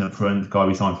Mason up front, the guy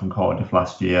we signed from Cardiff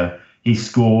last year. He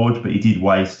scored, but he did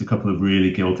waste a couple of really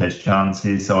gilt-edged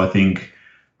chances. So I think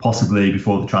possibly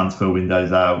before the transfer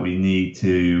window's out, we need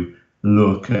to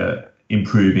look at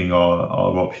improving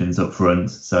our options up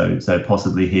front. So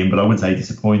possibly him, but I wouldn't say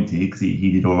disappointed, because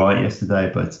he did all right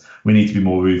yesterday. But we need to be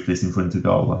more ruthless in front of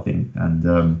goal, I think. And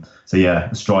a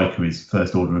striker is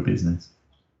first order of business.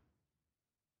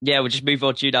 Yeah, we'll just move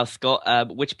on to you now,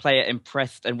 Scott. Which player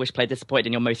impressed and which player disappointed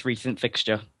in your most recent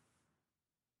fixture?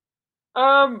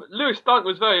 Lewis Dunk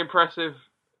was very impressive.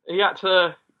 He had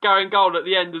to go in goal at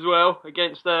the end as well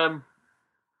against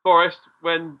Forest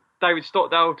when David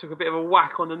Stockdale took a bit of a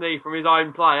whack on the knee from his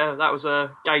own player. That was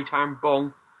a Gaetan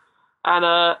Bong.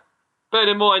 And bear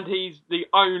in mind, he's the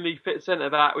only fit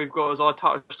centre-back we've got, as I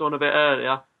touched on a bit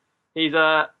earlier. He's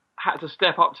had to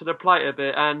step up to the plate a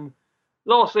bit. And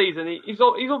last season, he's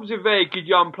obviously a very good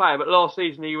young player, but last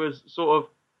season he was sort of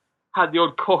had the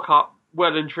odd cock-up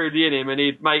well and truly in him, and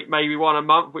he'd make maybe one a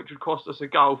month, which would cost us a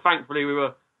goal. Thankfully, we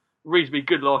were reasonably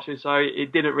good last year, so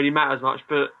it didn't really matter as much.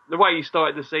 But the way he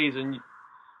started the season,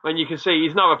 when you can see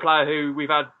he's another player who we've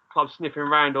had clubs sniffing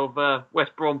around of,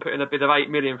 West Brom putting a bit of 8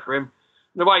 million for him.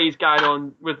 The way he's going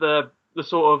on with the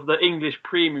sort of the English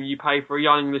premium you pay for a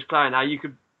young English player now, you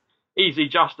could easily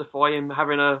justify him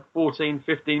having a 14,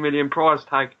 15 million price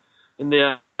tag in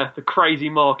the crazy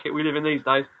market we live in these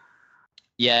days.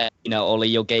 Yeah, Ollie,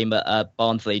 your game at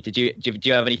Barnsley. Did you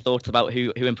have any thoughts about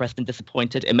who impressed and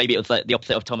disappointed? And maybe it was like the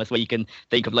opposite of Thomas, where you can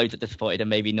think of loads that disappointed and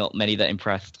maybe not many that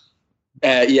impressed.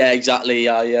 Yeah, exactly.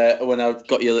 When I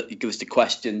got your list of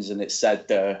questions and it said,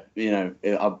 I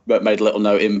made a little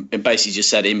note. It basically just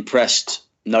said impressed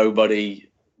nobody,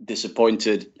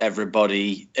 disappointed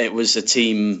everybody. It was a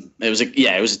team. It was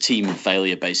a team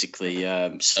failure basically.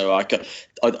 So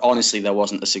honestly, there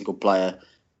wasn't a single player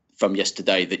from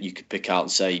yesterday that you could pick out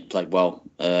and say played well.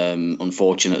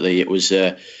 Unfortunately, it was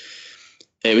a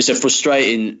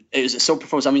frustrating. It was a sort of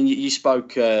performance. I mean, you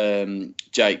spoke,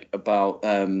 Jake, about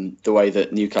the way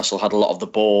that Newcastle had a lot of the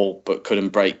ball but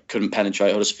couldn't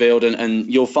penetrate Huddersfield,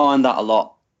 and you'll find that a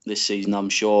lot this season, I'm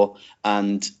sure.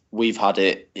 And we've had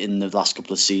it in the last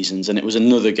couple of seasons, and it was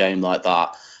another game like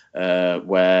that.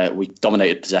 Where we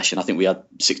dominated possession. I think we had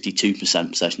 62%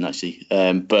 possession actually,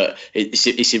 but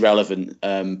it's irrelevant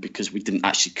because we didn't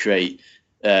actually create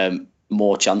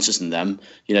more chances than them.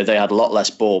 They had a lot less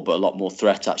ball, but a lot more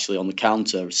threat actually on the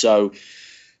counter. So,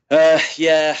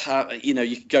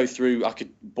 you could go through. I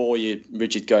could bore you,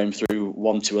 Richard, going through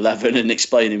 1 to 11 and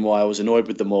explaining why I was annoyed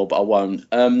with them all, but I won't.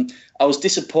 I was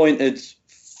disappointed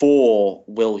for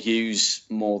Will Hughes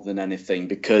more than anything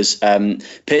because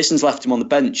Pearson's left him on the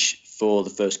bench for the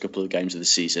first couple of games of the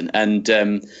season, and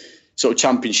sort of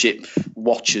Championship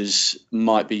watchers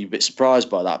might be a bit surprised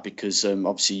by that because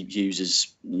obviously Hughes is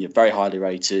very highly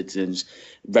rated and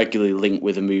regularly linked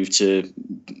with a move to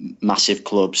massive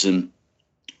clubs, and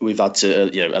we've had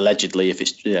to allegedly, if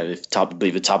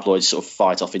the tabloids sort of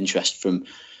fight off interest from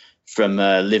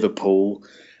Liverpool.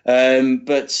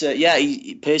 Pearson's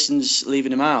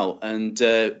leaving him out,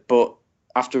 but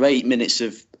after 8 minutes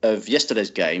of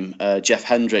yesterday's game, Jeff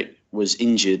Hendrick was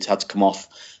injured, had to come off,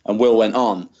 and Will went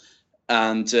on,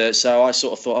 and so I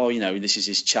sort of thought, this is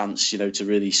his chance, to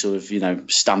really sort of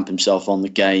stamp himself on the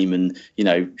game and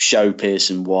show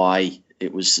Pearson why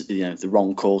it was the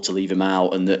wrong call to leave him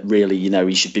out, and that really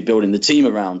he should be building the team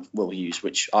around Will Hughes,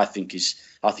 which I think he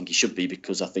should be,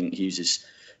 because I think Hughes is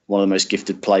one of the most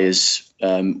gifted players.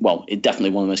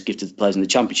 Definitely one of the most gifted players in the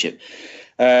Championship.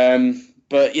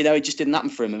 But it just didn't happen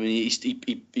for him. I mean,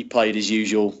 he played his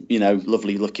usual,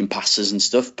 lovely looking passes and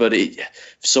stuff. But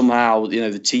somehow,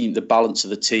 the balance of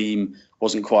the team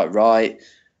wasn't quite right.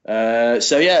 I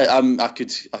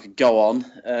could go on,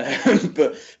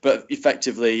 but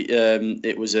effectively,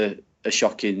 it was a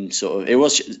shocking sort of. It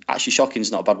was actually shocking.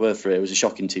 Is not a bad word for it. It was a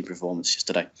shocking team performance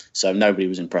yesterday. So nobody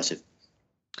was impressive.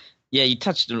 Yeah, you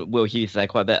touched on Will Hughes there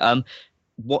quite a bit.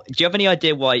 Do you have any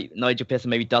idea why Nigel Pearson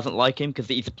maybe doesn't like him? Because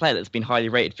he's a player that's been highly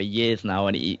rated for years now,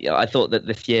 and I thought that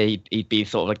this year he'd be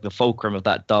sort of like the fulcrum of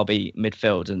that Derby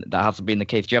midfield, and that hasn't been the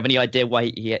case. Do you have any idea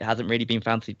why he hasn't really been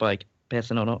fancied by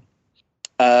Pearson or not?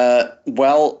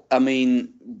 Well, I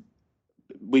mean,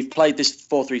 we've played this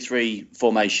 4-3-3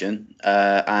 formation,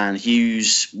 and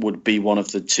Hughes would be one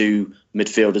of the two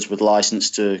midfielders with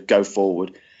license to go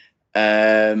forward.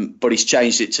 But he's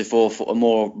changed it to a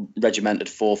more regimented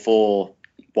 4-4-1.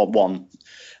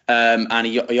 And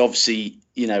he obviously,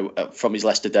 from his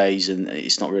Leicester days, and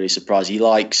it's not really a surprise, he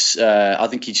likes. I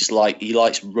think he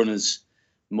likes runners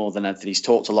more than anything. He's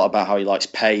talked a lot about how he likes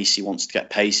pace. He wants to get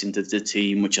pace into the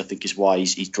team, which I think is why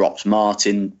he's dropped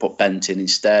Martin, put Bent in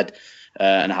instead,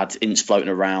 and had Ince floating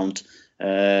around.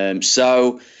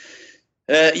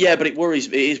 But it worries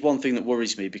me. It is one thing that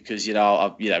worries me because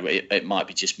it might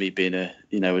be just me being a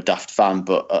daft fan,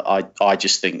 but I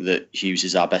just think that Hughes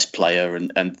is our best player,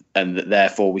 and that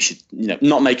therefore we should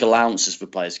not make allowances for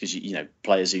players, because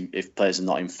players if players are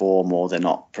not in form or they're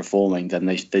not performing, then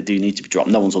they do need to be dropped.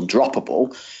 No one's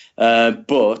undroppable,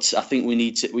 but I think we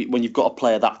need to. When you've got a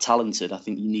player that talented, I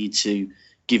think you need to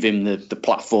give him the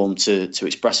platform to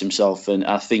express himself, and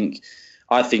I think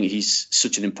he's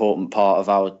such an important part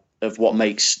of what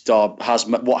makes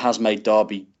what has made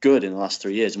Derby good in the last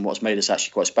 3 years, and what's made us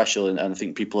actually quite special. And I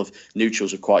think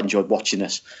neutrals have quite enjoyed watching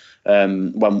us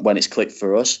when it's clicked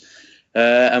for us.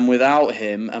 And without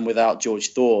him, and without George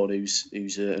Thorne,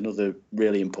 who's another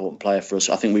really important player for us,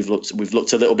 I think we've looked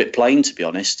a little bit plain, to be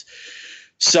honest.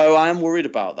 So I am worried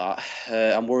about that.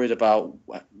 I'm worried about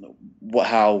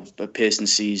how Pearson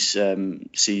sees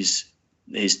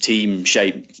his team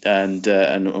shape and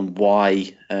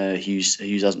why Hughes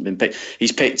hasn't been picked.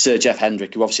 He's picked Jeff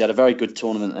Hendrick, who obviously had a very good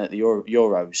tournament at the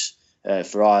Euros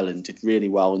for Ireland, did really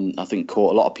well, and I think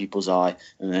caught a lot of people's eye.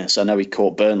 So I know he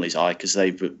caught Burnley's eye because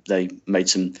they made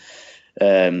some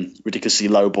ridiculously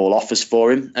low ball offers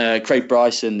for him. Craig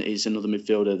Bryson is another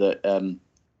midfielder that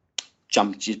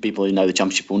championship, people who know the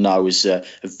championship will know, is a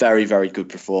very, very good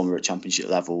performer at championship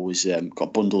level. He's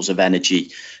got bundles of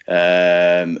energy,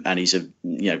 and he's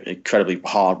incredibly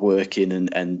hard-working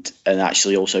and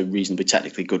actually also reasonably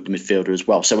technically good midfielder as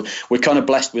well. So we're kind of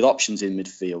blessed with options in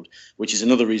midfield, which is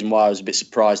another reason why I was a bit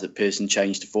surprised that Pearson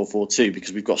changed to 4-4-2,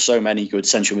 because we've got so many good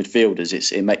central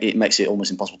midfielders. It makes it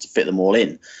almost impossible to fit them all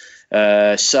in.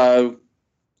 So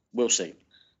we'll see.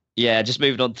 Yeah, just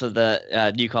moving on to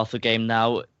the Newcastle game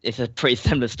now. It's a pretty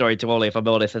similar story to Ollie, if I'm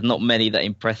honest. There's not many that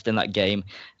impressed in that game.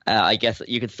 I guess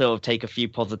you could sort of take a few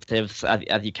positives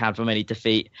as you can from any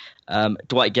defeat.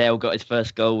 Dwight Gale got his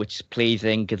first goal, which is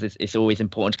pleasing because it's always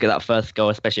important to get that first goal,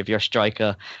 especially if you're a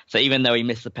striker. So even though he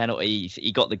missed the penalty,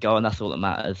 he got the goal, and that's all that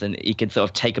matters. And he can sort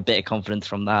of take a bit of confidence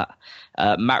from that.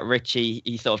 Matt Ritchie,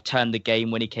 he sort of turned the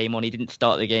game when he came on. He didn't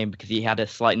start the game because he had a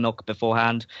slight knock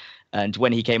beforehand. And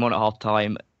when he came on at half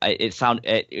time,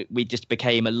 we just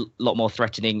became a lot more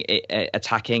threatening,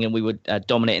 attacking, and we were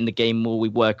dominating the game more. We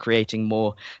were creating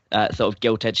more sort of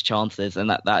gilt-edged chances, and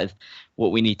that is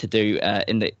what we need to do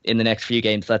in the next few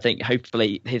games. So I think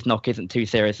hopefully his knock isn't too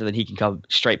serious, so that he can come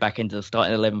straight back into the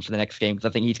starting 11 for the next game. Because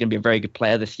I think he's going to be a very good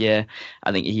player this year.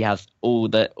 I think he has all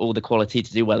the quality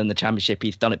to do well in the Championship.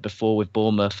 He's done it before with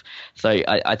Bournemouth, so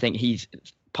I think he's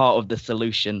part of the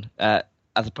solution.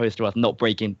 As opposed to us not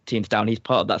breaking teams down, he's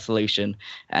part of that solution,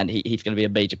 and he's going to be a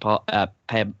major part,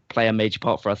 play a major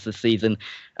part for us this season.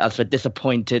 As for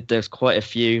disappointed, there's quite a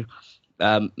few.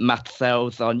 Matt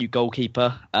Sells, our new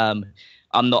goalkeeper,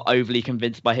 I'm not overly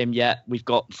convinced by him yet. We've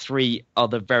got 3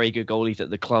 other very good goalies at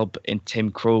the club in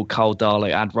Tim Krul, Carl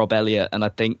Darlow and Rob Elliott, and I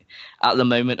think at the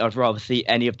moment I'd rather see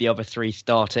any of the other 3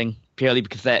 starting, purely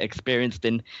because they're experienced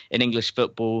in English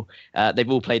football. They've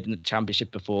all played in the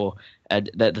Championship before. And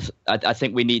I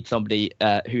think we need somebody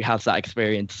who has that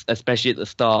experience, especially at the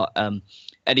start. And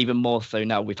even more so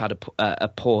now we've had a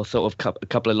poor sort of a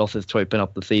couple of losses to open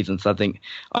up the season. So I think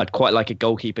I'd quite like a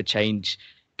goalkeeper change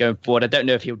going forward. I don't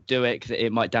know if he'll do it because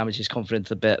it might damage his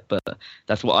confidence a bit, but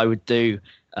that's what I would do.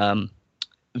 Vernon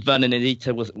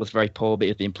Anita was very poor, but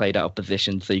he was being played out of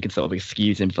position, so you can sort of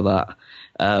excuse him for that.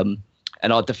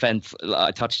 And our defence,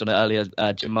 I touched on it earlier,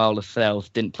 Jamal Lascelles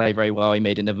didn't play very well. He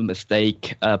made another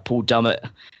mistake. Paul Dummett,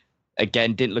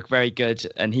 again, didn't look very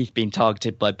good, and he's been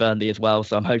targeted by Burnley as well.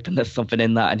 So I'm hoping there's something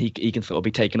in that, and he can sort of be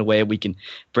taken away, and we can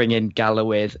bring in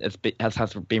Galloway as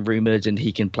has been rumoured, and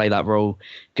he can play that role,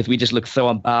 because we just look so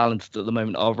unbalanced at the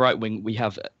moment. Our right wing, we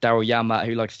have Daryl Yamat,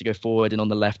 who likes to go forward, and on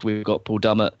the left we've got Paul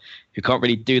Dummett, who can't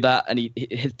really do that, and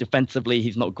his defensively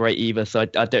he's not great either. So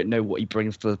I don't know what he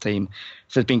brings to the team.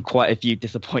 So there's been quite a few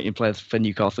disappointing players for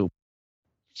Newcastle.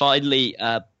 Finally,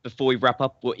 before we wrap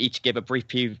up, we'll each give a brief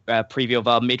preview of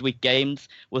our midweek games.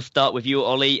 We'll start with you,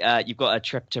 Ollie. You've got a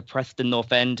trip to Preston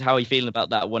North End. How are you feeling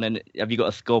about that one, and have you got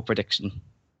a score prediction?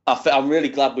 I'm really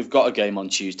glad we've got a game on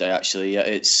Tuesday, actually.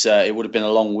 It would have been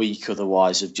a long week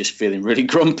otherwise of just feeling really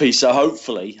grumpy. So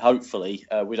hopefully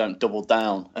we don't double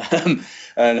down.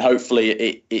 And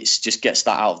hopefully it's just gets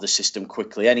that out of the system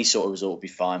quickly. Any sort of result will be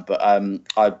fine. But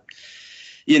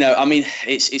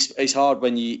it's hard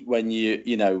when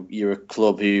you're a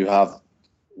club who have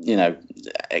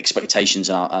expectations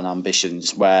and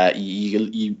ambitions where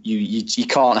you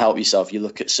can't help yourself. You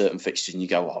look at certain fixtures and you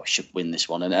go, "Oh, we should win this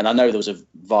one." And I know there was a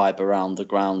vibe around the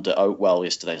ground at Oakwell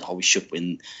yesterday. "Oh, we should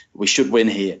win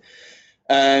here."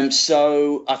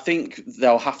 So I think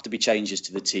there'll have to be changes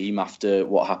to the team after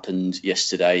what happened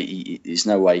yesterday. There's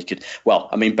no way you could. Well,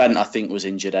 I mean, Bent I think was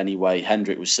injured anyway.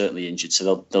 Hendrick was certainly injured,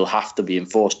 so there'll have to be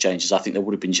enforced changes. I think there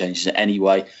would have been changes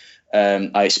anyway.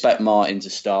 I expect Martin to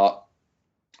start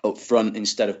up front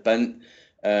instead of Bent.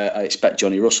 I expect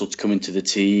Johnny Russell to come into the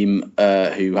team,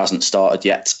 who hasn't started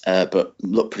yet, but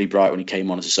looked pretty bright when he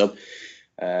came on as a sub.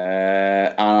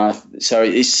 So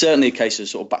it's certainly a case of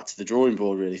sort of back to the drawing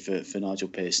board really for Nigel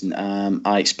Pearson.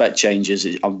 I expect changes.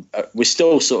 We're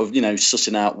still sort of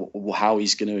sussing out how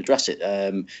he's going to address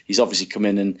it. He's obviously come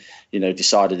in and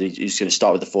decided he's going to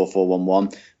start with the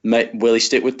 4-4-1-1. Will he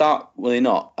stick with that? Will he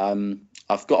not?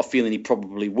 I've got a feeling he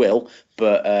probably will,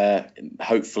 but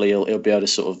hopefully he'll be able to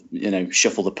sort of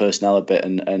shuffle the personnel a bit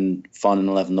and find an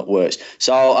 11 that works.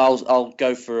 So I'll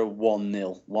go for a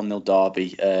 1-0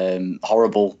 derby.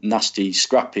 Horrible, nasty,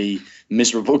 scrappy,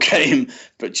 miserable game,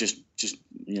 but just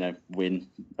win,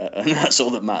 and that's all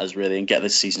that matters really, and get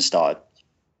this season started.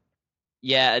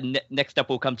 Yeah, next up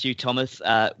we'll come to you, Thomas.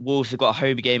 Wolves have got a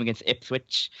home game against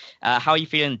Ipswich. How are you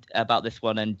feeling about this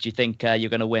one, and do you think you're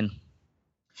going to win?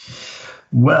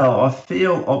 Well, I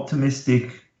feel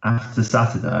optimistic after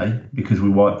Saturday because we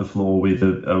wiped the floor with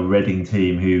a Reading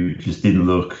team who just didn't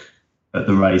look at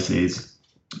the races.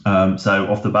 So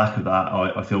off the back of that,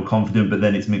 I feel confident. But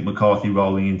then it's Mick McCarthy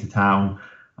rolling into town,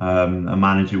 a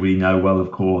manager we know well,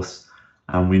 of course,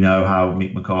 and we know how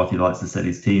Mick McCarthy likes to set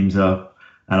his teams up.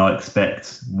 And I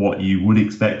expect what you would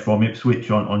expect from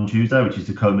Ipswich on Tuesday, which is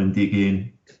to come and dig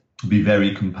in, be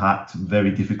very compact,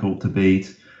 very difficult to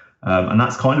beat. And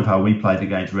that's kind of how we played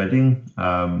against Reading.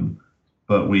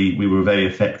 But we were very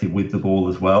effective with the ball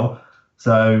as well.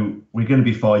 So we're going to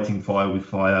be fighting fire with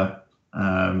fire.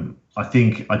 I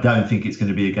don't think it's going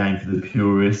to be a game for the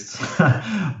purists,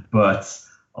 but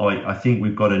I think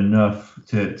we've got enough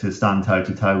to stand toe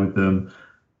to toe with them.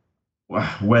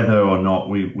 Whether or not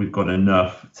we've got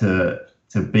enough to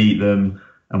beat them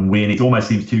and win, it almost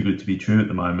seems too good to be true at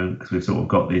the moment, because we've sort of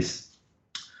got this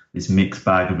mixed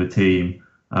bag of a team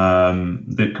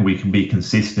that we can be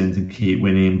consistent and keep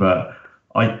winning. But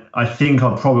I think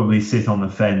I'll probably sit on the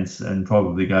fence and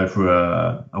probably go for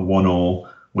a 1-1,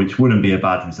 which wouldn't be a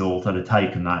bad result. I'd have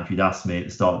taken that if you'd asked me at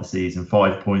the start of the season.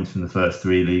 5 points from the first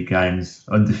 3 league games,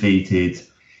 undefeated.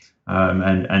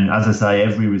 And as I say,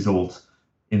 every result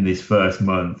in this first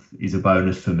month is a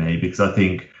bonus for me, because I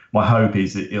think my hope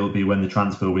is that it'll be when the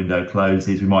transfer window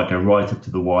closes, we might go right up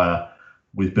to the wire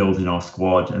with building our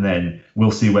squad, and then we'll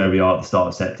see where we are at the start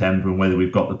of September and whether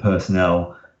we've got the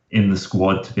personnel in the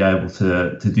squad to be able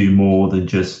to do more than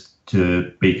just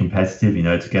to be competitive,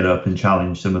 to get up and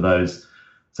challenge some of those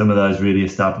really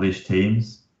established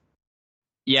teams.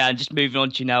 Yeah, and just moving on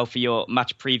to you now for your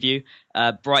match preview.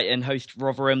 Brighton host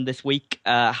Rotherham this week.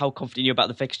 How confident are you about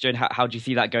the fixture, and how do you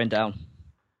see that going down?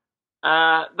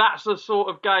 That's the sort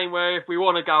of game where if we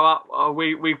want to go up,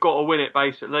 we've got to win it,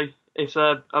 basically. It's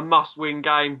a must-win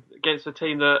game against a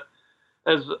team that,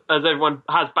 as everyone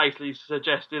has basically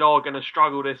suggested, are going to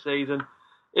struggle this season.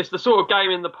 It's the sort of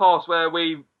game in the past where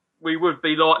we would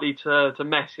be likely to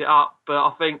mess it up, but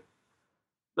I think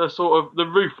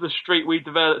the ruthless streak we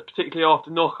developed, particularly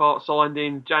after Knockout signed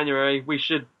in January, we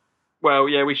should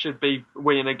be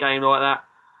winning a game like that.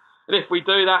 And if we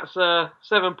do, that's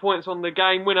 7 points on the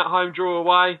game, win at home, draw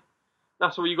away.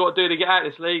 That's all you got to do to get out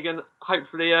of this league, and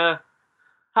hopefully,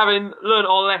 having learned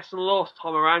our lesson last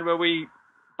time around, where we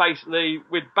basically,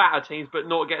 with batter teams but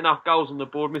not get enough goals on the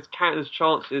board, miscounted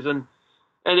chances, and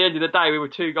at the end of the day, we were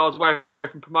 2 goals away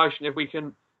from promotion. If we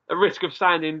can, at risk of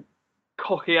sounding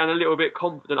cocky and a little bit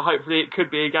confident, hopefully it could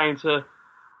be a game to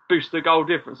boost the goal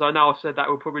difference. I know I've said that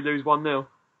we'll probably lose 1-0.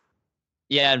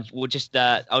 Yeah, and I'll just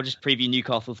preview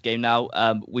Newcastle's game now.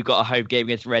 We've got a home game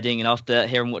against Reading, and after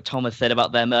hearing what Thomas said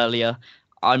about them earlier,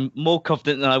 I'm more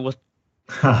confident than I was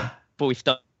before we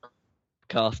started the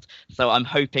podcast. So I'm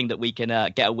hoping that we can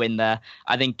get a win there.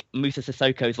 I think Moussa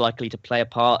Sissoko is likely to play a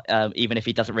part, even if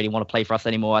he doesn't really want to play for us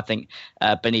anymore. I think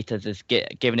Benitez has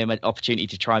given him an opportunity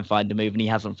to try and find a move, and he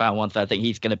hasn't found one. So I think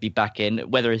he's going to be back in.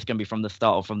 Whether he's going to be from the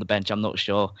start or from the bench, I'm not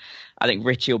sure. I think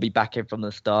Richie will be back in from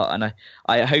the start, and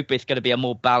I hope it's going to be a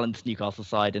more balanced Newcastle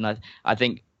side. And I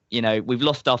think, we've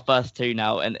lost our first 2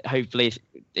 now, and hopefully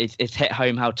it's hit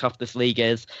home how tough this league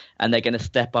is, and they're going to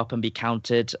step up and be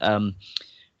counted.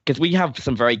 Because we have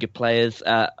some very good players.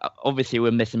 Obviously,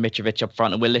 we're missing Mitrovic up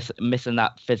front, and we're missing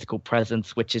that physical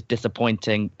presence, which is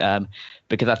disappointing.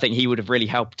 Because I think he would have really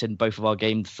helped in both of our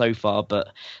games so far. But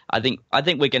I think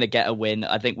we're going to get a win.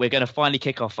 I think we're going to finally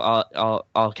kick off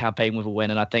our campaign with a win,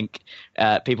 and I think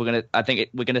we're going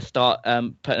to start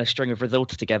putting a string of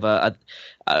results together.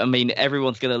 I mean,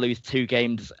 everyone's going to lose 2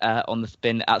 games on the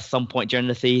spin at some point during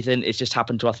the season. It's just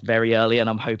happened to us very early, and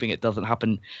I'm hoping it doesn't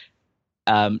happen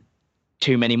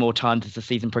too many more times as the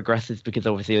season progresses, because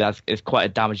obviously it's quite a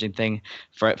damaging thing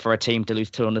for a team to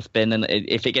lose 2 on the spin. And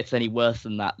if it gets any worse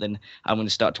than that, then I'm going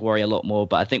to start to worry a lot more.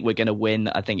 But I think we're going to win.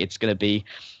 I think it's going to be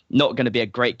not going to be a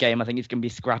great game. I think it's going to be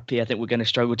scrappy. I think we're going to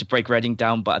struggle to break Reading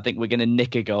down, but I think we're going to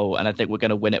nick a goal, and I think we're going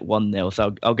to win it 1-0.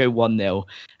 So I'll go 1-0,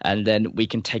 and then we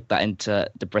can take that into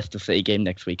the Bristol City game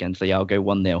next weekend. So yeah, I'll go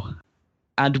 1-0.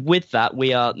 And with that,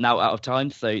 we are now out of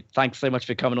time. So thanks so much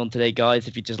for coming on today, guys.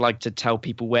 If you'd just like to tell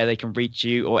people where they can reach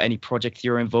you or any projects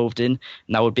you're involved in,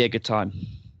 now would be a good time.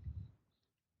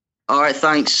 All right,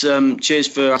 thanks. Cheers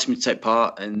for asking me to take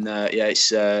part. And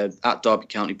it's at Derby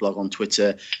County Blog on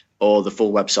Twitter, or the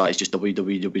full website is just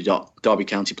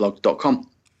www.derbycountyblog.com.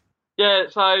 Yeah,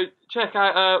 so check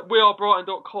out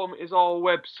wearebrighton.com is our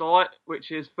website, which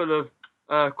is full of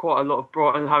quite a lot of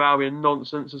Brighton and Albion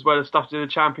nonsense, as well as stuff to do with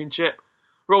the Championship.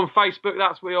 We're on Facebook,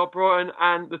 that's We Are Brighton,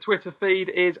 and the Twitter feed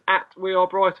is at We Are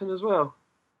Brighton as well.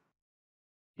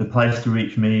 The place to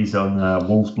reach me is on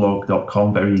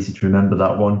wolvesblog.com, very easy to remember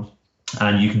that one.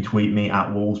 And you can tweet me at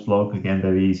Wallsblog. Again,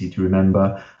 very easy to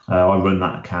remember. I run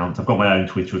that account. I've got my own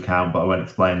Twitter account, but I won't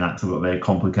explain that because I've got a very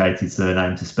complicated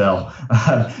surname to spell.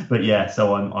 But yeah,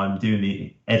 so I'm doing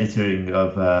the editing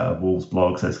of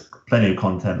Wallsblog. So there's plenty of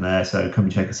content there. So come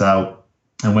and check us out.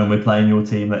 And when we're playing your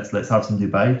team, let's have some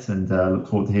debate, and look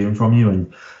forward to hearing from you.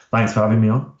 And thanks for having me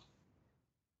on.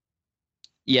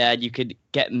 Yeah, you could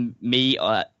get me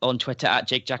on Twitter at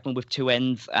Jake Jackman with 2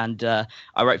 N's, and I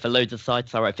write for loads of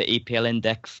sites. I write for EPL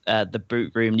Index, The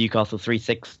Boot Room, Newcastle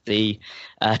 360,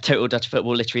 Total Dutch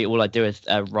Football. Literally all I do is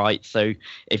write. So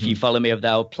if you follow me over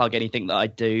there, I'll plug anything that I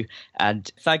do. And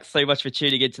thanks so much for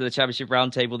tuning into the Championship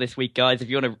Roundtable this week, guys. If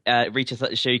you want to reach us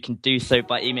at the show, you can do so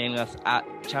by emailing us at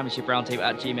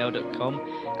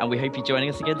championshiproundtable@gmail.com. And we hope you're joining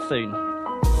us again soon.